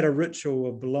 because we had a ritual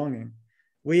of belonging,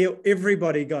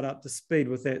 everybody got up to speed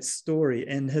with that story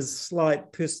and his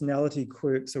slight personality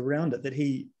quirks around it that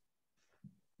he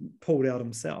pulled out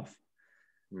himself.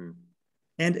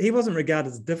 And he wasn't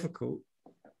regarded as difficult.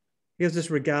 He was just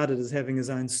regarded as having his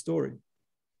own story.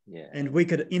 And we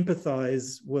could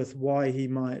empathize with why he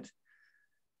might,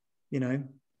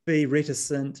 be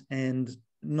reticent and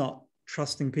not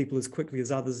trusting people as quickly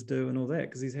as others do and all that,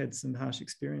 because he's had some harsh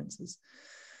experiences.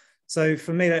 So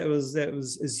for me, that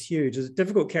is huge. It's a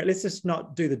difficult character. Let's just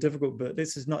not do the difficult bit.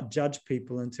 Let's just not judge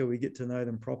people until we get to know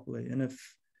them properly. And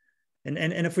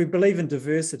if we believe in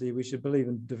diversity, we should believe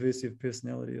in diversity of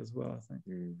personality as well, I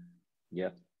think.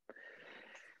 Yeah.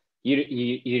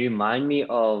 You remind me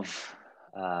of,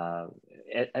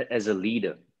 as a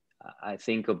leader, I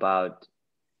think about,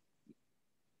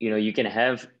 you can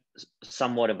have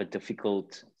somewhat of a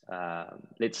difficult,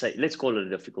 let's call it a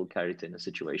difficult character in a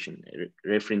situation,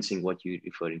 referencing what you're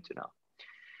referring to now.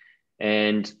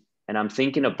 And I'm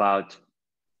thinking about,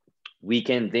 we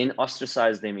can then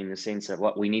ostracize them in the sense of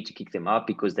what we need to kick them out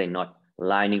because they're not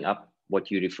lining up what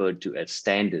you referred to as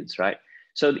standards, right?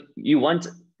 So you want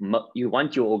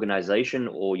your organization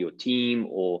or your team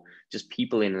or just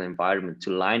people in an environment to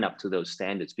line up to those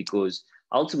standards, because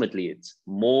ultimately it's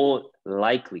more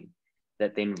likely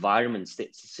that the environment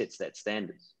sets that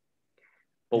standards.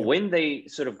 But when they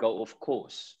sort of go off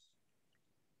course,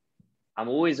 I'm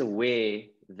always aware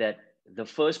that the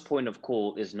first point of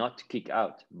call is not to kick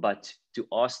out, but to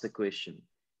ask the question,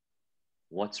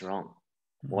 what's wrong?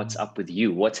 What's up with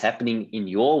you? What's happening in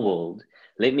your world?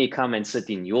 Let me come and sit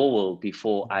in your world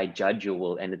before I judge your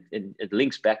world. And it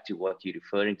links back to what you're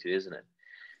referring to, isn't it?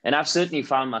 And I've certainly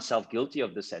found myself guilty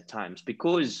of this at times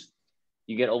because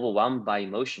you get overwhelmed by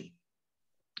emotion.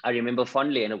 I remember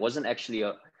fondly, and it wasn't actually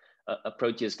a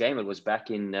Proteas game. It was back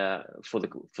in for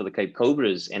the Cape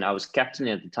Cobras, and I was captain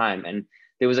at the time. And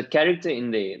there was a character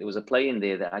in there. There was a play in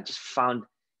there that I just found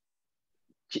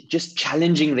just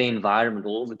challenging the environment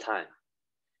all the time.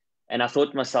 And I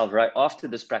thought to myself, right after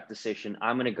this practice session,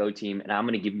 I'm going to go to him and I'm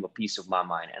going to give him a piece of my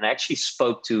mind. And I actually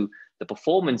spoke to the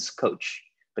performance coach,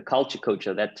 the culture coach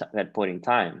at that point in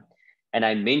time. And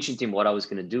I mentioned to him what I was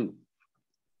going to do.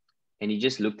 And he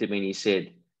just looked at me and he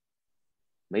said,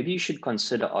 maybe you should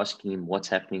consider asking him what's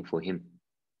happening for him.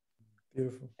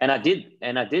 Beautiful. And I did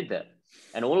that.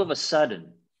 And all of a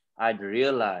sudden, I'd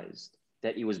realized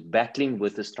that he was battling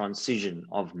with this transition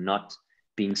of not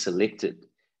being selected,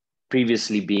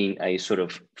 previously being a sort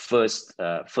of first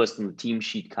in the team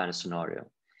sheet kind of scenario.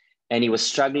 And he was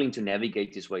struggling to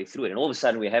navigate his way through it. And all of a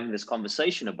sudden we're having this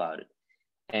conversation about it.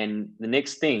 And the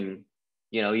next thing,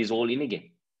 he's all in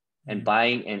again and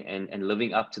buying and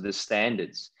living up to the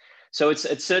standards. So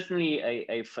it's certainly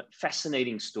a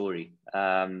fascinating story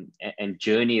and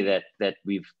journey that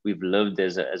we've lived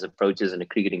as a Proteas and a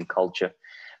cricketing culture.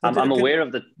 I'm aware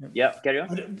of the, carry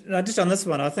on. Just on this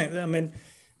one,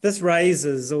 this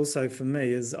raises also for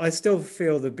me is I still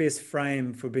feel the best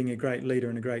frame for being a great leader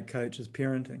and a great coach is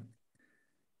parenting.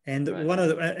 And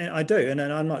I do, and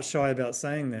I'm not shy about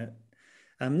saying that.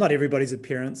 Not everybody's a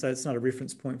parent, so it's not a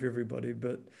reference point for everybody.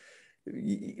 But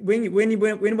when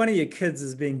one of your kids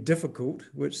is being difficult,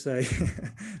 which they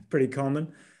pretty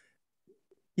common,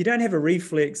 you don't have a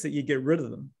reflex that you get rid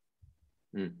of them.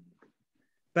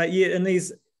 But yet in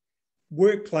these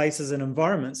workplaces and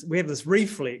environments, we have this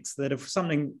reflex that if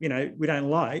something we don't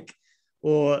like,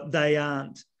 or they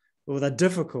aren't, or they're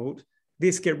difficult,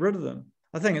 let's get rid of them.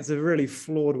 I think it's a really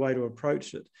flawed way to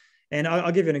approach it. And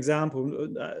I'll give you an example.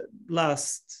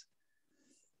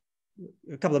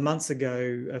 A couple of months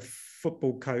ago, a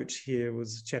football coach here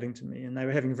was chatting to me, and they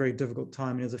were having a very difficult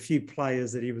time. And there's a few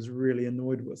players that he was really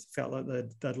annoyed with, felt like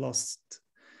they'd lost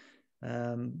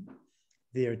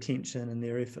their attention and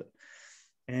their effort.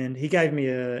 And he gave me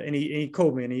he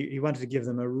called me and he wanted to give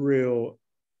them a real,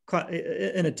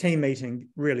 in a team meeting,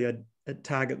 really a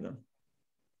target them.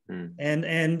 And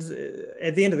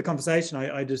at the end of the conversation,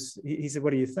 he said,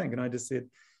 what do you think? And I just said,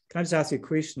 can I just ask you a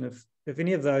question? If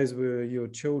any of those were your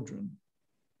children,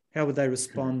 how would they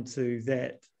respond to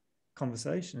that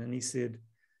conversation? And he said, it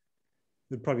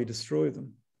would probably destroy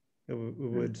them. It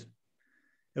would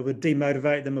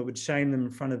demotivate them. It would shame them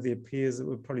in front of their peers. It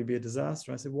would probably be a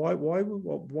disaster. I said, why,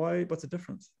 what's the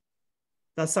difference?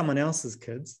 They're someone else's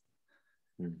kids.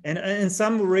 And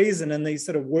some reason in these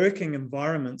sort of working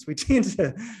environments, we tend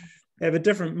to have a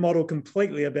different model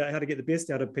completely about how to get the best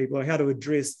out of people, or how to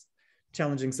address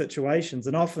challenging situations.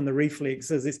 And often the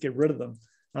reflex is, let's get rid of them.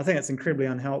 And I think it's incredibly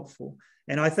unhelpful.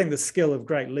 And I think the skill of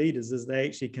great leaders is they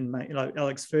actually can make, like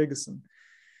Alex Ferguson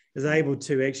is able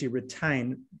to actually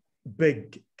retain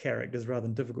big characters rather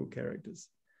than difficult characters.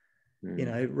 You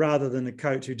know, rather than a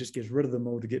coach who just gets rid of them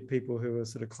all to get people who are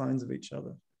sort of clones of each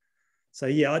other. So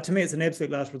yeah, to me, it's an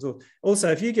absolute last resort.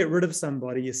 Also, if you get rid of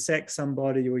somebody, you sack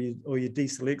somebody, or you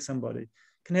deselect somebody,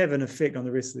 can have an effect on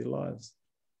the rest of their lives.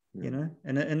 You know,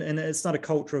 and it's not a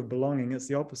culture of belonging. It's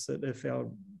the opposite. If our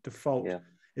default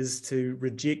is to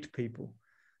reject people,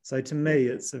 so to me,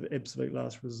 it's an absolute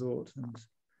last resort, and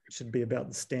it should be about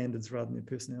the standards rather than their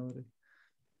personality.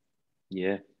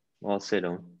 Yeah, well said,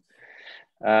 Owen.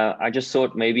 I just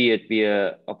thought maybe it'd be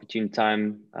an opportune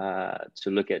time to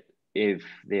look at if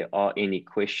there are any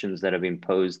questions that have been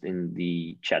posed in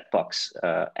the chat box.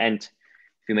 And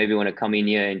if you maybe want to come in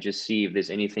here and just see if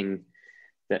there's anything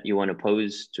that you want to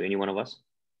pose to any one of us.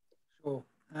 Sure.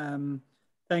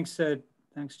 Thanks,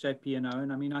 JP and Owen.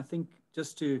 I mean, I think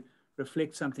just to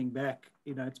reflect something back,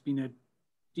 you know, it's been a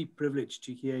deep privilege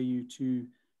to hear you to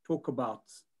talk about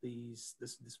this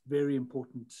very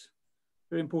important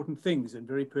things, and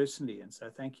very personally. And so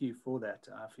thank you for that.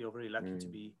 I feel very lucky to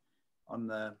be on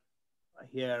the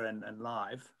here and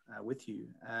live with you.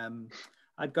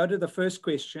 I'd go to the first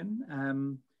question,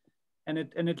 and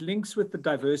it links with the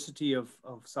diversity of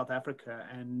South Africa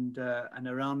and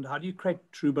around how do you create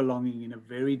true belonging in a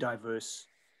very diverse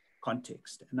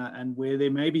context, and where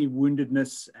there may be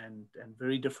woundedness and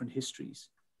very different histories.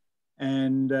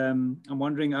 And I'm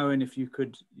wondering, Owen, if you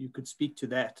could speak to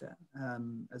that,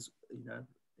 as you know,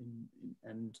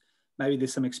 and maybe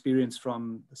there's some experience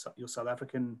from your South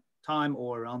African time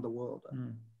or around the world.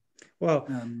 Well,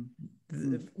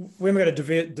 when we've got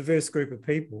a diverse group of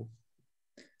people,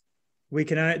 we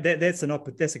can that's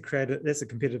a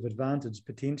competitive advantage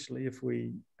potentially if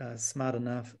we are smart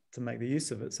enough to make the use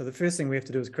of it. So the first thing we have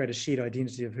to do is create a shared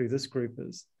identity of who this group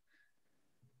is.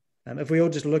 If we all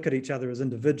just look at each other as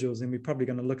individuals, then we're probably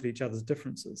going to look at each other's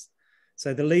differences.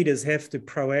 So the leaders have to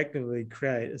proactively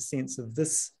create a sense of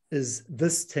this is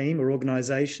this team or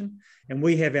organization, and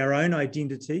we have our own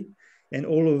identity, and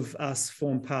all of us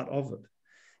form part of it.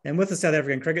 And with the South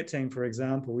African cricket team, for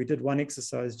example, we did one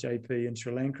exercise, JP, in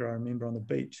Sri Lanka, I remember, on the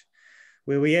beach,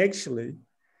 where we actually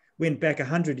went back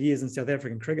 100 years in South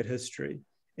African cricket history,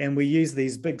 and we used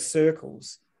these big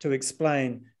circles to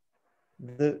explain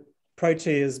the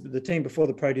Proteas, the team before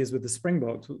the Proteas with the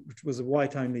Springboks, which was a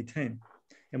white-only team.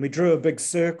 And we drew a big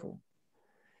circle,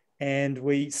 and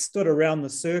we stood around the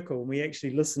circle, and we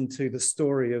actually listened to the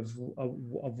story of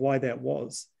why that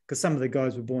was, because some of the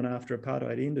guys were born after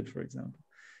apartheid ended, for example.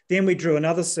 Then we drew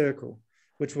another circle,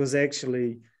 which was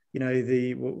actually, you know,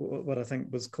 what I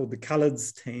think was called the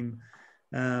Coloureds team,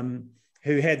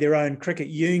 who had their own cricket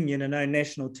union and own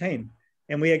national team.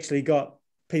 And we actually got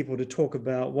people to talk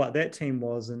about what that team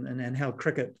was and how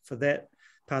cricket for that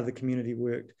part of the community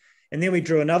worked. And then we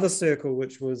drew another circle,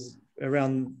 which was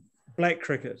around black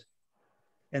cricket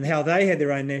and how they had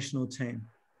their own national team.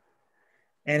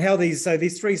 And how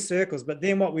these three circles, but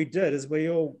then what we did is we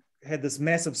all had this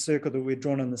massive circle that we'd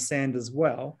drawn in the sand as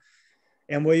well.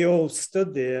 And we all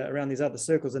stood there around these other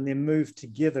circles and then moved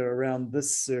together around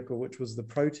this circle, which was the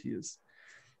Proteas.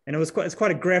 And it's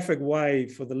quite a graphic way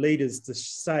for the leaders to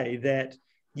say that,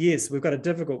 yes, we've got a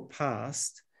difficult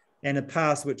past, and a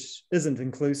past which isn't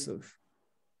inclusive,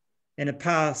 and a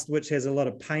past which has a lot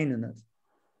of pain in it.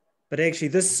 But actually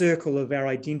this circle of our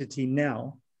identity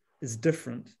now is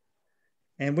different.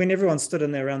 And when everyone stood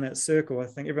in there around that circle, I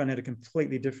think everyone had a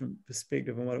completely different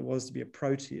perspective on what it was to be a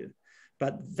Protea.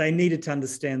 But they needed to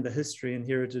understand the history and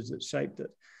heritage that shaped it.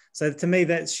 So to me,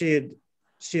 that shared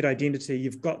identity,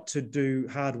 you've got to do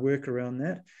hard work around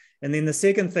that. And then the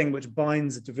second thing which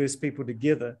binds diverse people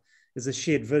together is a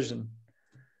shared vision.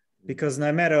 Because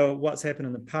no matter what's happened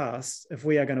in the past, if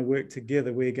we are going to work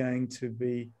together, we're going to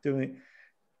be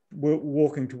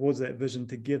walking towards that vision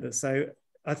together. So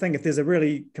I think if there's a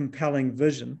really compelling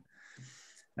vision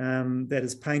that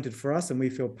is painted for us and we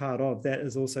feel part of, that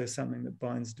is also something that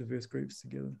binds diverse groups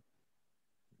together.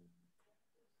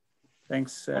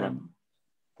 Thanks.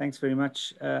 Thanks very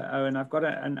much, Owen. I've got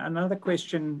another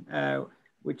question,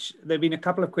 which there have been a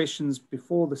couple of questions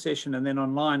before the session and then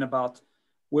online about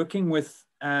working with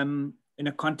in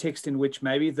a context in which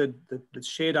maybe the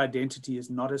shared identity is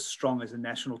not as strong as a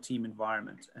national team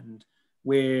environment, and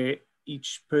where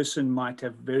each person might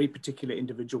have very particular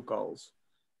individual goals.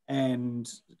 And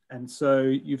so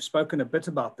you've spoken a bit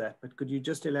about that, but could you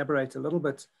just elaborate a little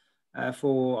bit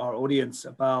for our audience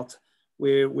about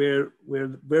where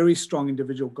very strong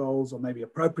individual goals or maybe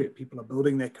appropriate, people are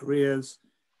building their careers,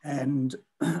 and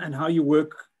how you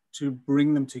work to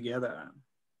bring them together.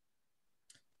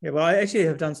 Yeah, well, I actually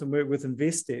have done some work with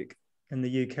Investec in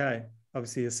the UK,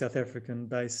 obviously a South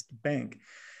African-based bank.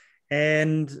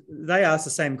 And they asked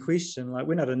the same question, like,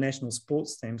 we're not a national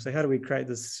sports team, so how do we create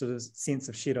this sort of sense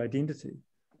of shared identity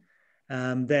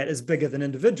that is bigger than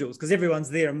individuals? Because everyone's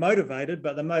there and motivated,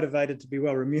 but they're motivated to be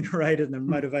well remunerated and they're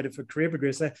motivated for career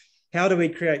progress. So how do we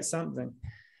create something?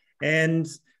 And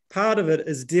part of it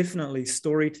is definitely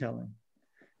storytelling,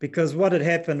 because what had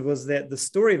happened was that the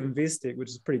story of Investec, which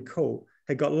is pretty cool,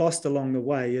 had got lost along the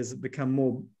way as it became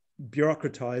more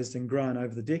bureaucratized and grown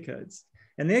over the decades.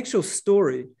 And the actual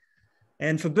story,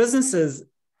 and for businesses,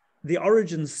 the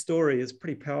origin story is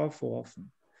pretty powerful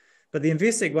often. But the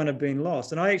Investec one had been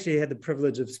lost. And I actually had the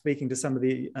privilege of speaking to some of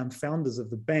the founders of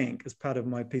the bank as part of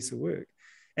my piece of work.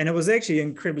 And it was actually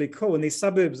incredibly cool. In these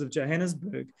suburbs of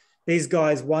Johannesburg, these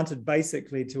guys wanted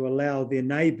basically to allow their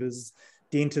neighbors,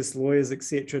 dentists, lawyers,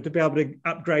 etc., to be able to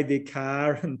upgrade their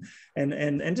car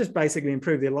and just basically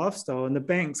improve their lifestyle. And the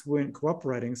banks weren't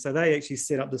cooperating. So they actually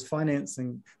set up this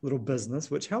financing little business,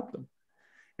 which helped them.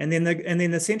 And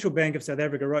then the Central Bank of South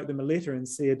Africa wrote them a letter and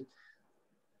said,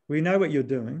 we know what you're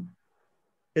doing.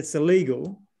 It's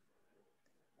illegal.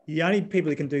 The only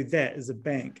people who can do that is a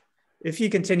bank. If you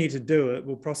continue to do it,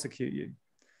 we'll prosecute you.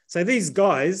 So these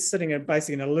guys sitting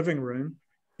basically in a living room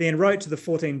then wrote to the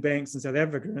 14 banks in South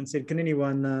Africa and said, is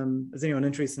anyone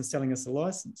interested in selling us a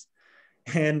license?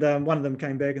 And one of them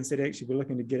came back and said, actually, we're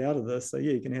looking to get out of this. So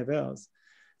yeah, you can have ours.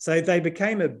 So they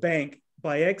became a bank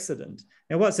by accident.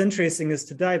 Now, what's interesting is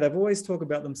today they've always talked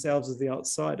about themselves as the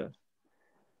outsider,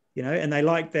 and they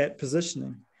like that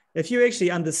positioning. If you actually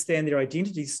understand their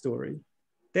identity story,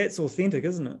 that's authentic,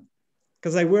 isn't it?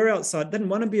 Because they were outside, didn't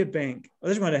want to be a bank. They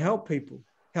just wanted to help people,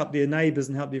 help their neighbors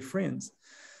and help their friends.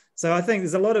 So I think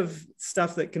there's a lot of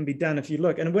stuff that can be done if you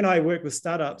look. And when I work with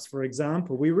startups, for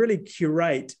example, we really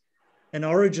curate an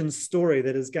origin story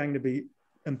that is going to be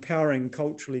empowering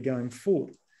culturally going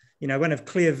forward. We want to have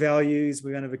clear values,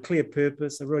 we want to have a clear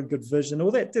purpose, a really good vision,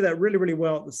 all that, do that really, really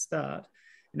well at the start,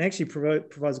 and actually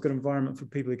provides a good environment for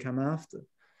people who come after.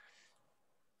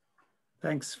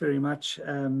 Thanks very much.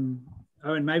 Owen,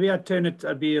 maybe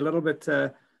I'd be a little bit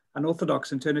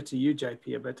unorthodox and turn it to you,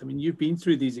 JP, a bit. I mean, you've been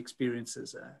through these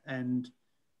experiences and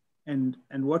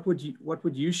what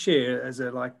would you share as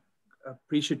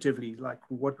appreciatively, like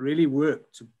what really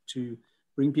worked to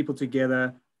bring people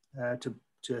together,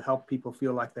 to help people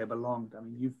feel like they belonged? I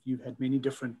mean, you've had many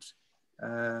different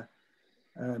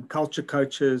culture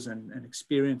coaches and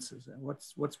experiences.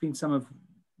 What's been some of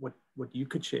what you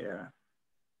could share?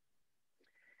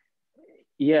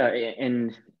 Yeah,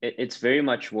 and it's very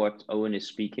much what Owen is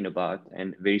speaking about,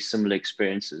 and very similar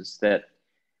experiences, that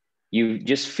you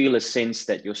just feel a sense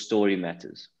that your story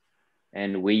matters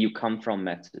and where you come from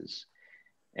matters,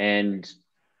 and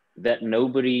that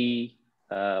nobody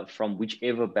from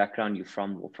whichever background you're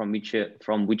from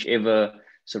whichever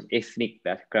sort of ethnic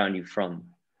background you're from,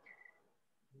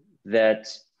 that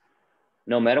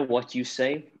no matter what you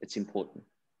say, it's important.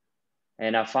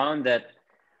 And I found that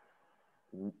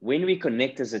when we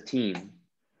connect as a team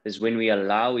is when we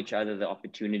allow each other the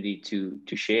opportunity to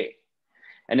share.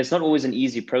 And it's not always an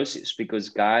easy process,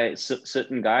 because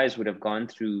certain guys would have gone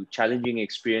through challenging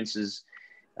experiences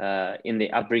in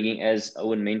their upbringing, as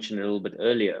Owen mentioned a little bit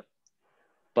earlier.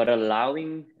 But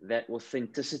allowing that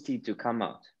authenticity to come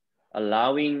out,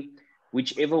 allowing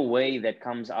whichever way that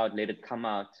comes out, let it come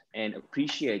out, and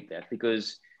appreciate that,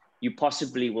 because you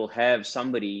possibly will have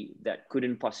somebody that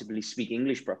couldn't possibly speak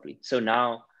English properly. So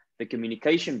now the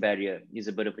communication barrier is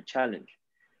a bit of a challenge.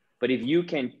 But if you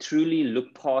can truly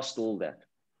look past all that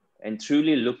and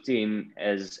truly look to him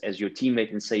as your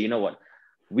teammate and say, you know what,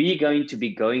 we're going to be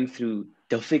going through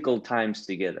difficult times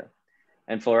together.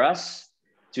 And for us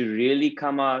to really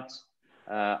come out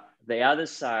the other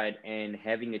side and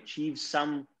having achieved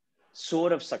some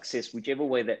sort of success, whichever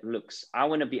way that looks, I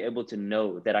want to be able to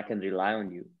know that I can rely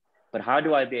on you. But how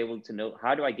do I be able to know?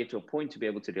 How do I get to a point to be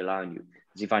able to rely on you?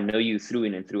 As if I know you through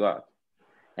in and throughout.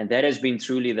 And that has been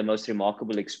truly the most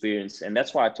remarkable experience. And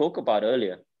that's why I talked about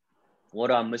earlier. What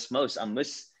do I miss most? I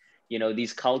miss,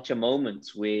 these culture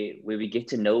moments where we get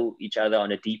to know each other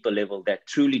on a deeper level that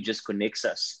truly just connects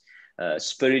us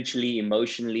spiritually,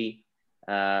 emotionally.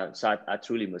 So I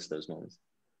truly miss those moments.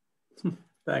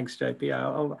 Thanks,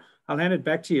 JP. I'll hand it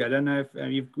back to you. I don't know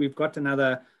if we've got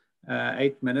another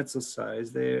 8 minutes or so.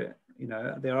 Is there?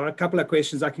 There are a couple of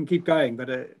questions. I can keep going, but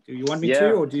do you want me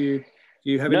to, or do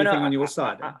you have anything on your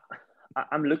side?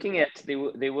 I'm looking at,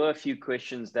 there were a few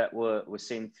questions that were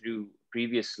sent through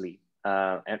previously.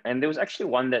 And there was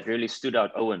actually one that really stood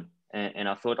out, Owen, and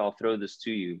I thought I'll throw this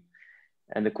to you.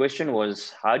 And the question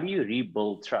was, how do you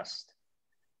rebuild trust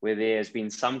where there has been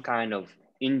some kind of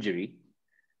injury,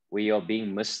 where you're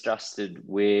being mistrusted,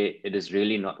 where it is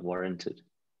really not warranted?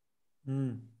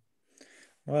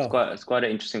 Well, it's quite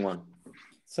an interesting one.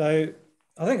 So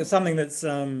I think it's something that's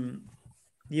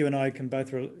you and I can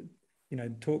both,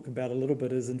 talk about a little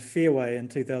bit. Is in Fairway in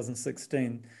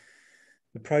 2016,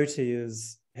 the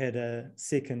Proteas had a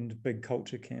second big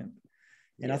culture camp,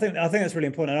 and I think that's really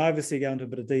important. And I obviously go into a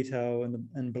bit of detail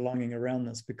and belonging around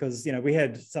this because we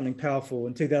had something powerful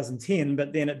in 2010,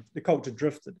 but then the culture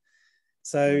drifted.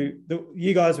 So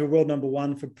you guys were world number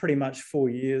one for pretty much 4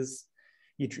 years.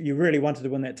 You really wanted to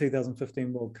win that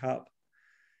 2015 World Cup.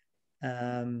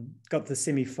 Got the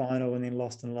semi-final and then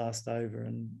lost in last over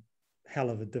in hell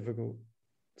of a difficult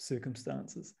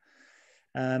circumstances.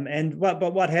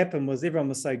 But what happened was everyone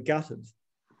was so gutted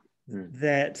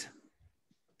that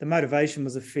the motivation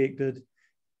was affected,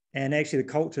 and actually the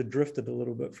culture drifted a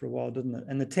little bit for a while, didn't it?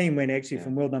 And the team went actually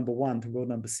from world number 1 to world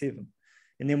number 7.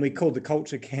 And then we called the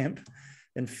culture camp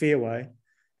in Fairway.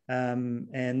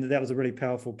 And that was a really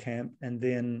powerful camp. And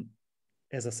then,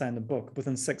 as I say in the book,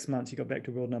 within 6 months, you got back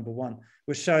to world number 1,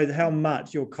 which showed how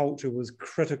much your culture was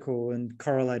critical and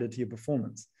correlated to your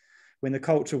performance. When the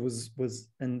culture was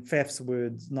in Faf's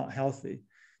words, not healthy,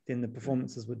 then the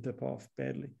performances would dip off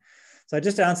badly. So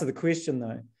just to answer the question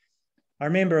though, I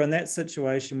remember in that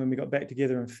situation when we got back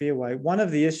together in Fairway, one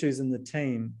of the issues in the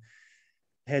team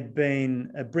had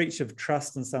been a breach of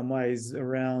trust in some ways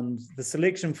around the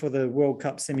selection for the World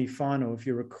Cup semi-final, if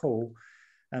you recall.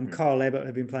 Kyle Abbott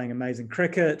had been playing amazing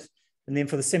cricket. And then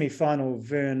for the semi-final,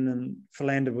 Vernon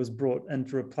Philander was brought in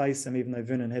to replace him, even though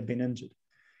Vernon had been injured.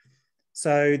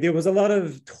 So there was a lot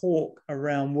of talk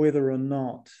around whether or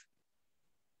not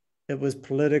it was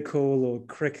political or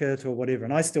cricket or whatever.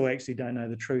 And I still actually don't know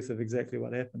the truth of exactly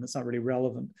what happened. It's not really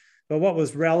relevant. But what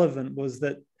was relevant was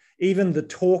that even the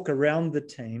talk around the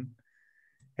team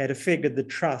had affected the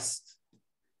trust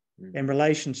and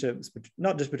relationships,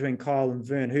 not just between Kyle and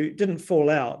Vern, who didn't fall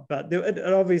out, but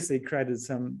it obviously created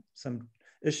some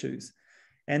issues.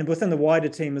 And within the wider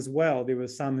team as well, there were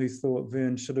some who thought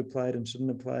Vern should have played and shouldn't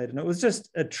have played. And it was just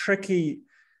a tricky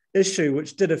issue,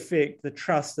 which did affect the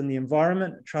trust in the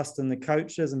environment, trust in the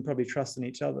coaches, and probably trust in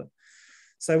each other.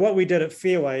 So what we did at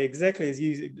Fairway, exactly as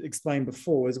you explained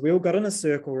before, is we all got in a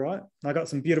circle, right? I got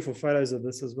some beautiful photos of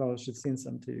this as well. I should send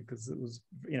some to you because it was,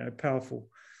 powerful.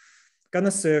 Got in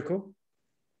a circle.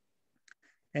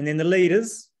 And then the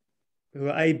leaders, who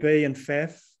were AB and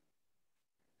Faf,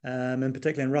 in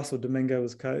particular, and Russell Domingo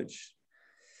was coach.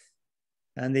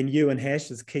 And then you and Hash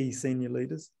as key senior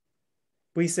leaders.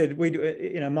 We said,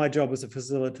 my job was to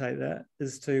facilitate that,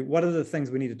 is to, what are the things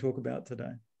we need to talk about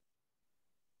today?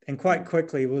 And quite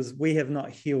quickly was, we have not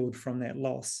healed from that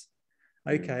loss.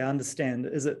 Okay, I understand.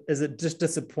 Is it just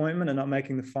disappointment and not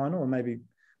making the final or maybe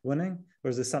winning? Or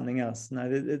is there something else? No,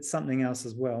 it's something else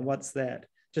as well. What's that?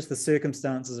 Just the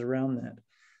circumstances around that.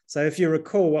 So if you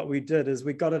recall, what we did is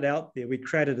we got it out there. We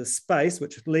created a space,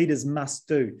 which leaders must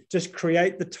do. Just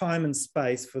create the time and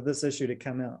space for this issue to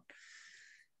come out.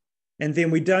 And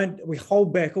then we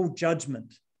hold back all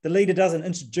judgment. The leader doesn't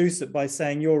introduce it by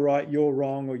saying, you're right, you're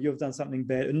wrong, or you've done something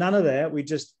bad. None of that. We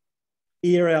just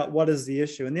air out what is the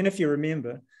issue. And then if you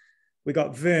remember, we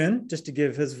got Vern just to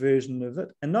give his version of it.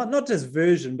 And not just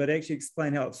version, but actually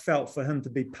explain how it felt for him to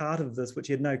be part of this, which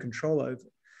he had no control over.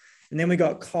 And then we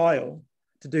got Kyle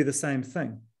to do the same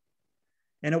thing.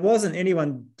 And it wasn't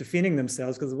anyone defending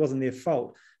themselves because it wasn't their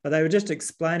fault, but they were just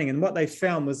explaining. And what they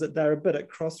found was that they were a bit at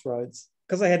crossroads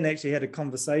because they hadn't actually had a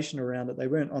conversation around it. They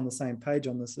weren't on the same page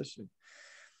on this issue.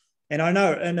 And I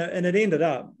know, and it ended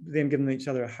up them giving each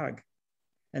other a hug.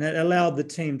 And it allowed the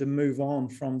team to move on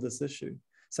from this issue.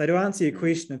 So to answer your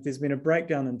question, if there's been a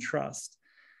breakdown in trust,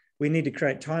 we need to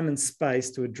create time and space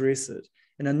to address it.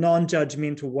 In a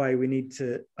non-judgmental way, we need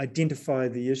to identify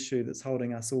the issue that's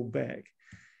holding us all back.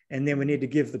 And then we need to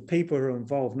give the people who are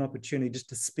involved an opportunity just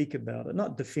to speak about it,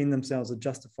 not defend themselves or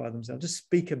justify themselves, just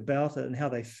speak about it and how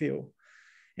they feel.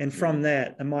 And from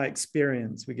that, in my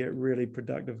experience, we get really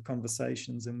productive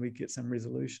conversations and we get some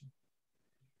resolution.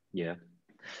 Yeah.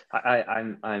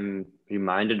 I'm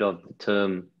reminded of the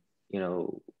term,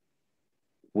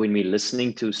 when we're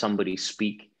listening to somebody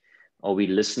speak, are we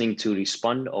listening to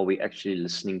respond, or are we actually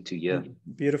listening to hear?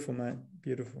 Beautiful, mate.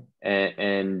 Beautiful.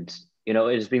 And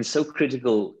it's been so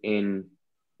critical in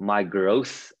my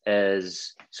growth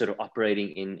as sort of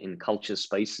operating in culture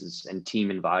spaces and team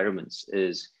environments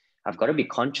is I've got to be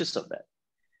conscious of that,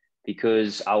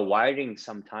 because our wiring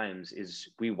sometimes is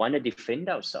we want to defend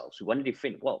ourselves. We want to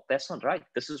defend, well, that's not right.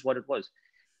 This is what it was.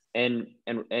 And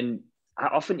I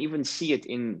often even see it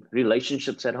in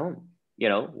relationships at home.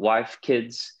 wife,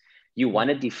 kids, you want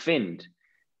to defend.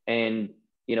 And,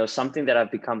 something that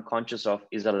I've become conscious of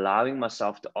is allowing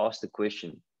myself to ask the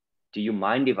question, do you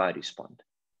mind if I respond?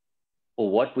 Or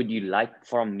what would you like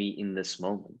from me in this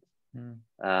moment?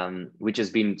 Which has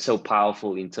been so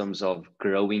powerful in terms of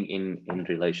growing in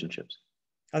relationships.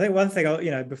 I think one thing,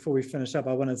 before we finish up,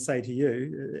 I want to say to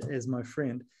you as my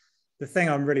friend, the thing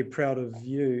I'm really proud of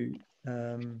you,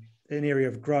 an area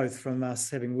of growth from us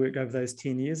having worked over those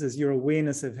 10 years, is your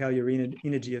awareness of how your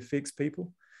energy affects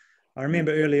people. I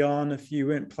remember early on, if you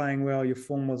weren't playing well, your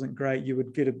form wasn't great, you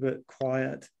would get a bit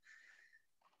quiet.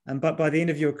 But by the end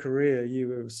of your career, you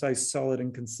were so solid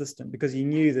and consistent, because you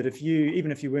knew that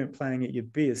even if you weren't playing at your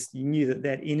best, you knew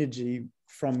that energy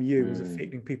from you was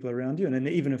affecting people around you, and then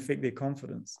even affect their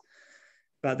confidence.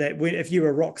 But if you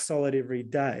were rock solid every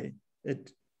day,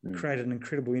 it created an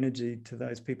incredible energy to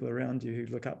those people around you who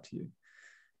look up to you.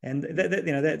 And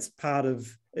that's part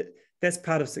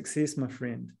of success, my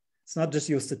friend. It's not just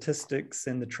your statistics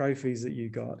and the trophies that you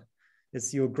got,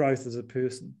 it's your growth as a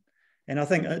person. And I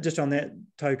think just on that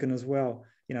token as well,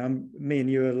 me and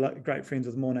you are great friends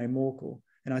with Morné Morkel,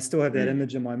 and I still have that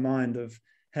image in my mind of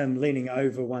him leaning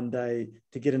over one day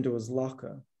to get into his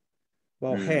locker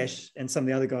while Hash and some of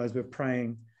the other guys were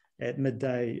praying at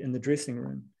midday in the dressing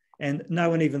room. And no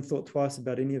one even thought twice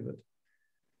about any of it.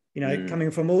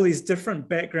 Coming from all these different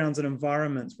backgrounds and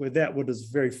environments where that was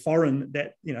very foreign,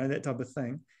 that type of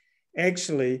thing,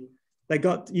 actually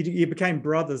you became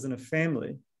brothers in a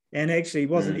family. And actually, it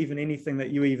wasn't even anything that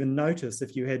you even noticed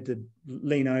if you had to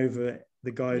lean over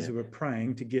the guys who were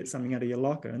praying to get something out of your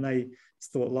locker, and they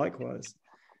thought likewise.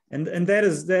 And that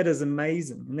is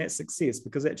amazing, and that's success,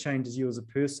 because that changes you as a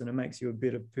person and makes you a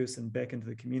better person back into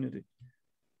the community.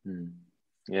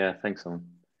 Yeah, thanks, Owen.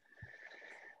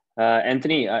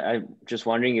 Anthony, I'm just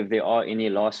wondering if there are any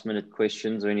last-minute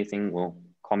questions or anything, or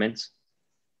comments.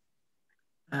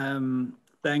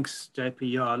 Thanks, JP.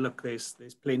 Yeah, look, there's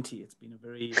plenty. It's been a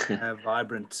very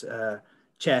vibrant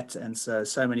chat, and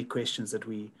so many questions that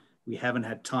we haven't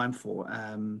had time for.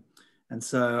 And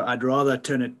so I'd rather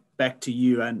turn it back to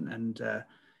you, I'll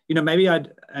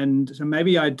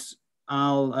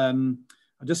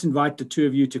just invite the two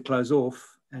of you to close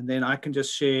off, and then I can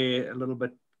just share a little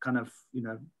bit, kind of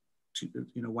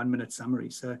 1 minute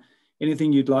summary. So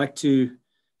anything you'd like to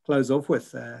close off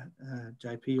with,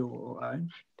 JP or Owen?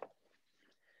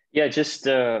 Yeah, just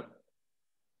it's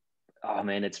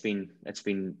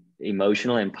been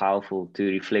emotional and powerful to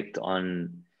reflect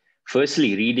on,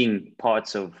 firstly, reading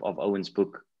parts of Owen's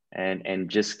book and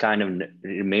just kind of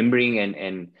remembering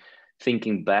and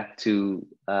thinking back to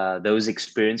those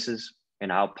experiences and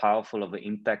how powerful of an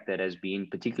impact that has been,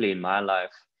 particularly in my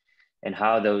life, and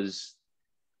how those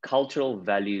cultural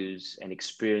values and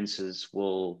experiences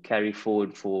will carry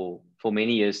forward for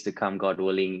many years to come, God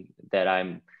willing, that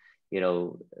I'm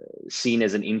seen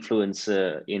as an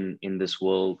influencer in this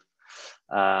world.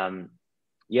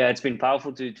 It's been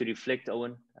powerful to reflect,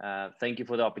 Owen. Thank you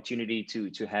for the opportunity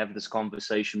to have this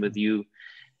conversation with you.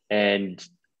 And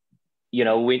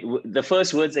the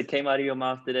first words that came out of your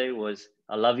mouth today was,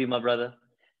 "I love you, my brother."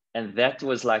 And that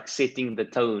was like setting the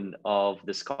tone of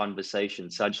this conversation.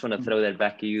 So I just want to throw that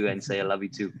back at you and say I love you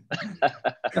too.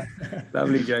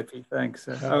 Lovely, JP. Thanks.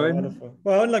 Owen? Wonderful.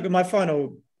 Well, look, my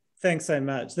final thanks so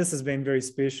much. This has been very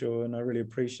special, and I really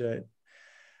appreciate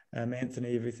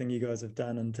Anthony, everything you guys have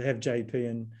done, and to have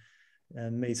JP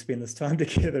and me spend this time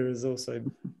together is also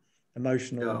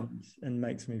emotional and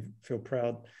makes me feel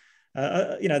proud.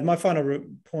 My final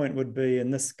point would be,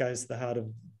 and this goes to the heart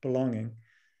of belonging,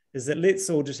 is that let's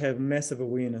all just have massive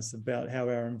awareness about how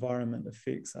our environment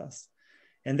affects us.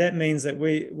 And that means that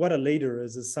what a leader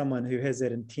is someone who has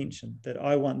that intention, that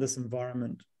I want this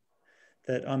environment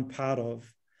that I'm part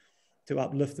of to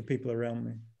uplift the people around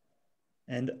me.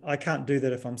 And I can't do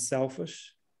that if I'm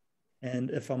selfish and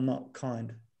if I'm not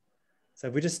kind. So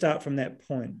if we just start from that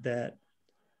point, that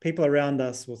people around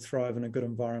us will thrive in a good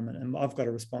environment, and I've got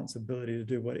a responsibility to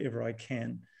do whatever I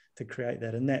can to create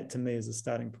that. And that, to me, is the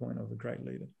starting point of a great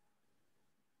leader.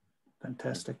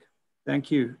 Fantastic. Thank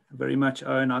you very much,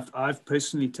 Owen. I've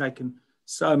personally taken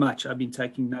so much. I've been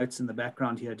taking notes in the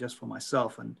background here just for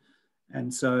myself.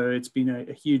 And so it's been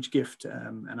a huge gift.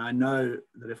 And I know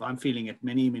that if I'm feeling it,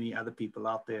 many, many other people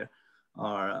out there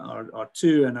are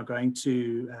too, and are going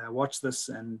to watch this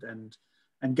and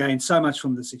gain so much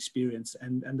from this experience.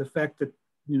 And the fact that,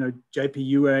 JP,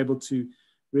 you were able to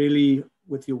really,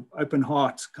 with your open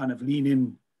heart, kind of lean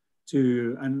in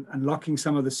to unlocking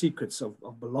some of the secrets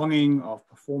of belonging, of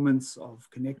performance, of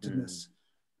connectedness,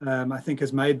 I think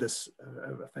has made this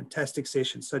a fantastic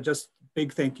session. So just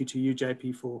big thank you to you,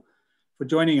 JP, for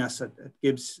joining us at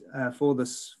GIBS for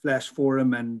this Flash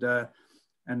Forum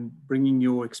and bringing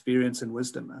your experience and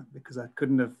wisdom, because I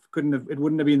couldn't have, it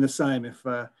wouldn't have been the same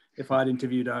if I'd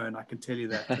interviewed Owen. I can tell you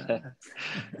that.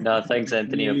 No, thanks,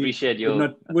 Anthony. I appreciate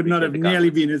your. Would not have nearly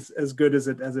been as good as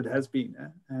it has been.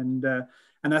 And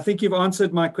I think you've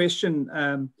answered my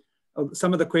question.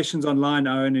 Some of the questions online,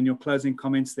 Owen, in your closing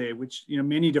comments there, which,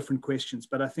 many different questions.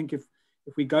 But I think if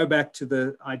we go back to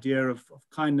the idea of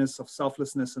kindness, of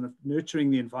selflessness, and of nurturing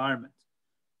the environment,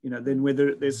 then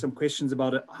whether there's some questions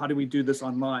about it, how do we do this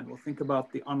online? Well, think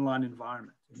about the online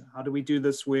environment. How do we do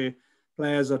this where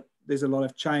there's a lot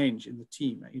of change in the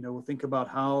team? We'll think about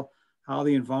how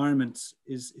the environment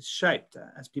is shaped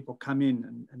as people come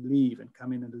in and leave and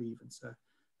come in and leave. And so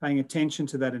paying attention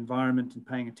to that environment and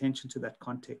paying attention to that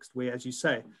context where, as you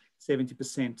say,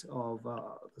 70% of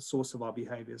the source of our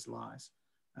behaviors lies.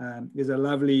 There's a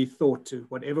lovely thought to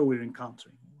whatever we're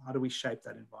encountering. How do we shape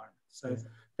that environment? So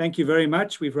thank you very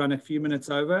much. We've run a few minutes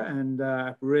over, and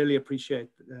I really appreciate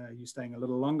you staying a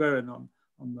little longer and on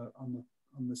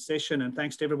the session. And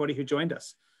thanks to everybody who joined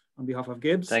us on behalf of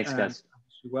GIBS. Thanks, guys.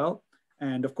 Well,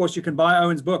 and of course you can buy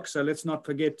Owen's book. So let's not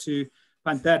forget to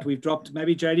punt that. We've dropped,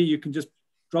 maybe JD, you can just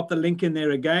drop the link in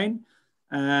there again.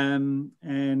 And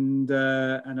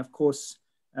of course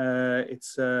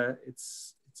it's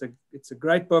a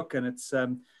great book, and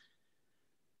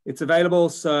it's available.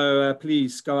 So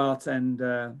please go out and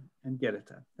get it.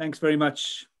 Thanks very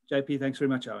much, JP. Thanks very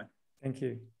much, Owen. Thank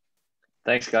you.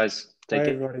 Thanks, guys. Take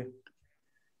care. Bye, everybody.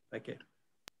 Take care.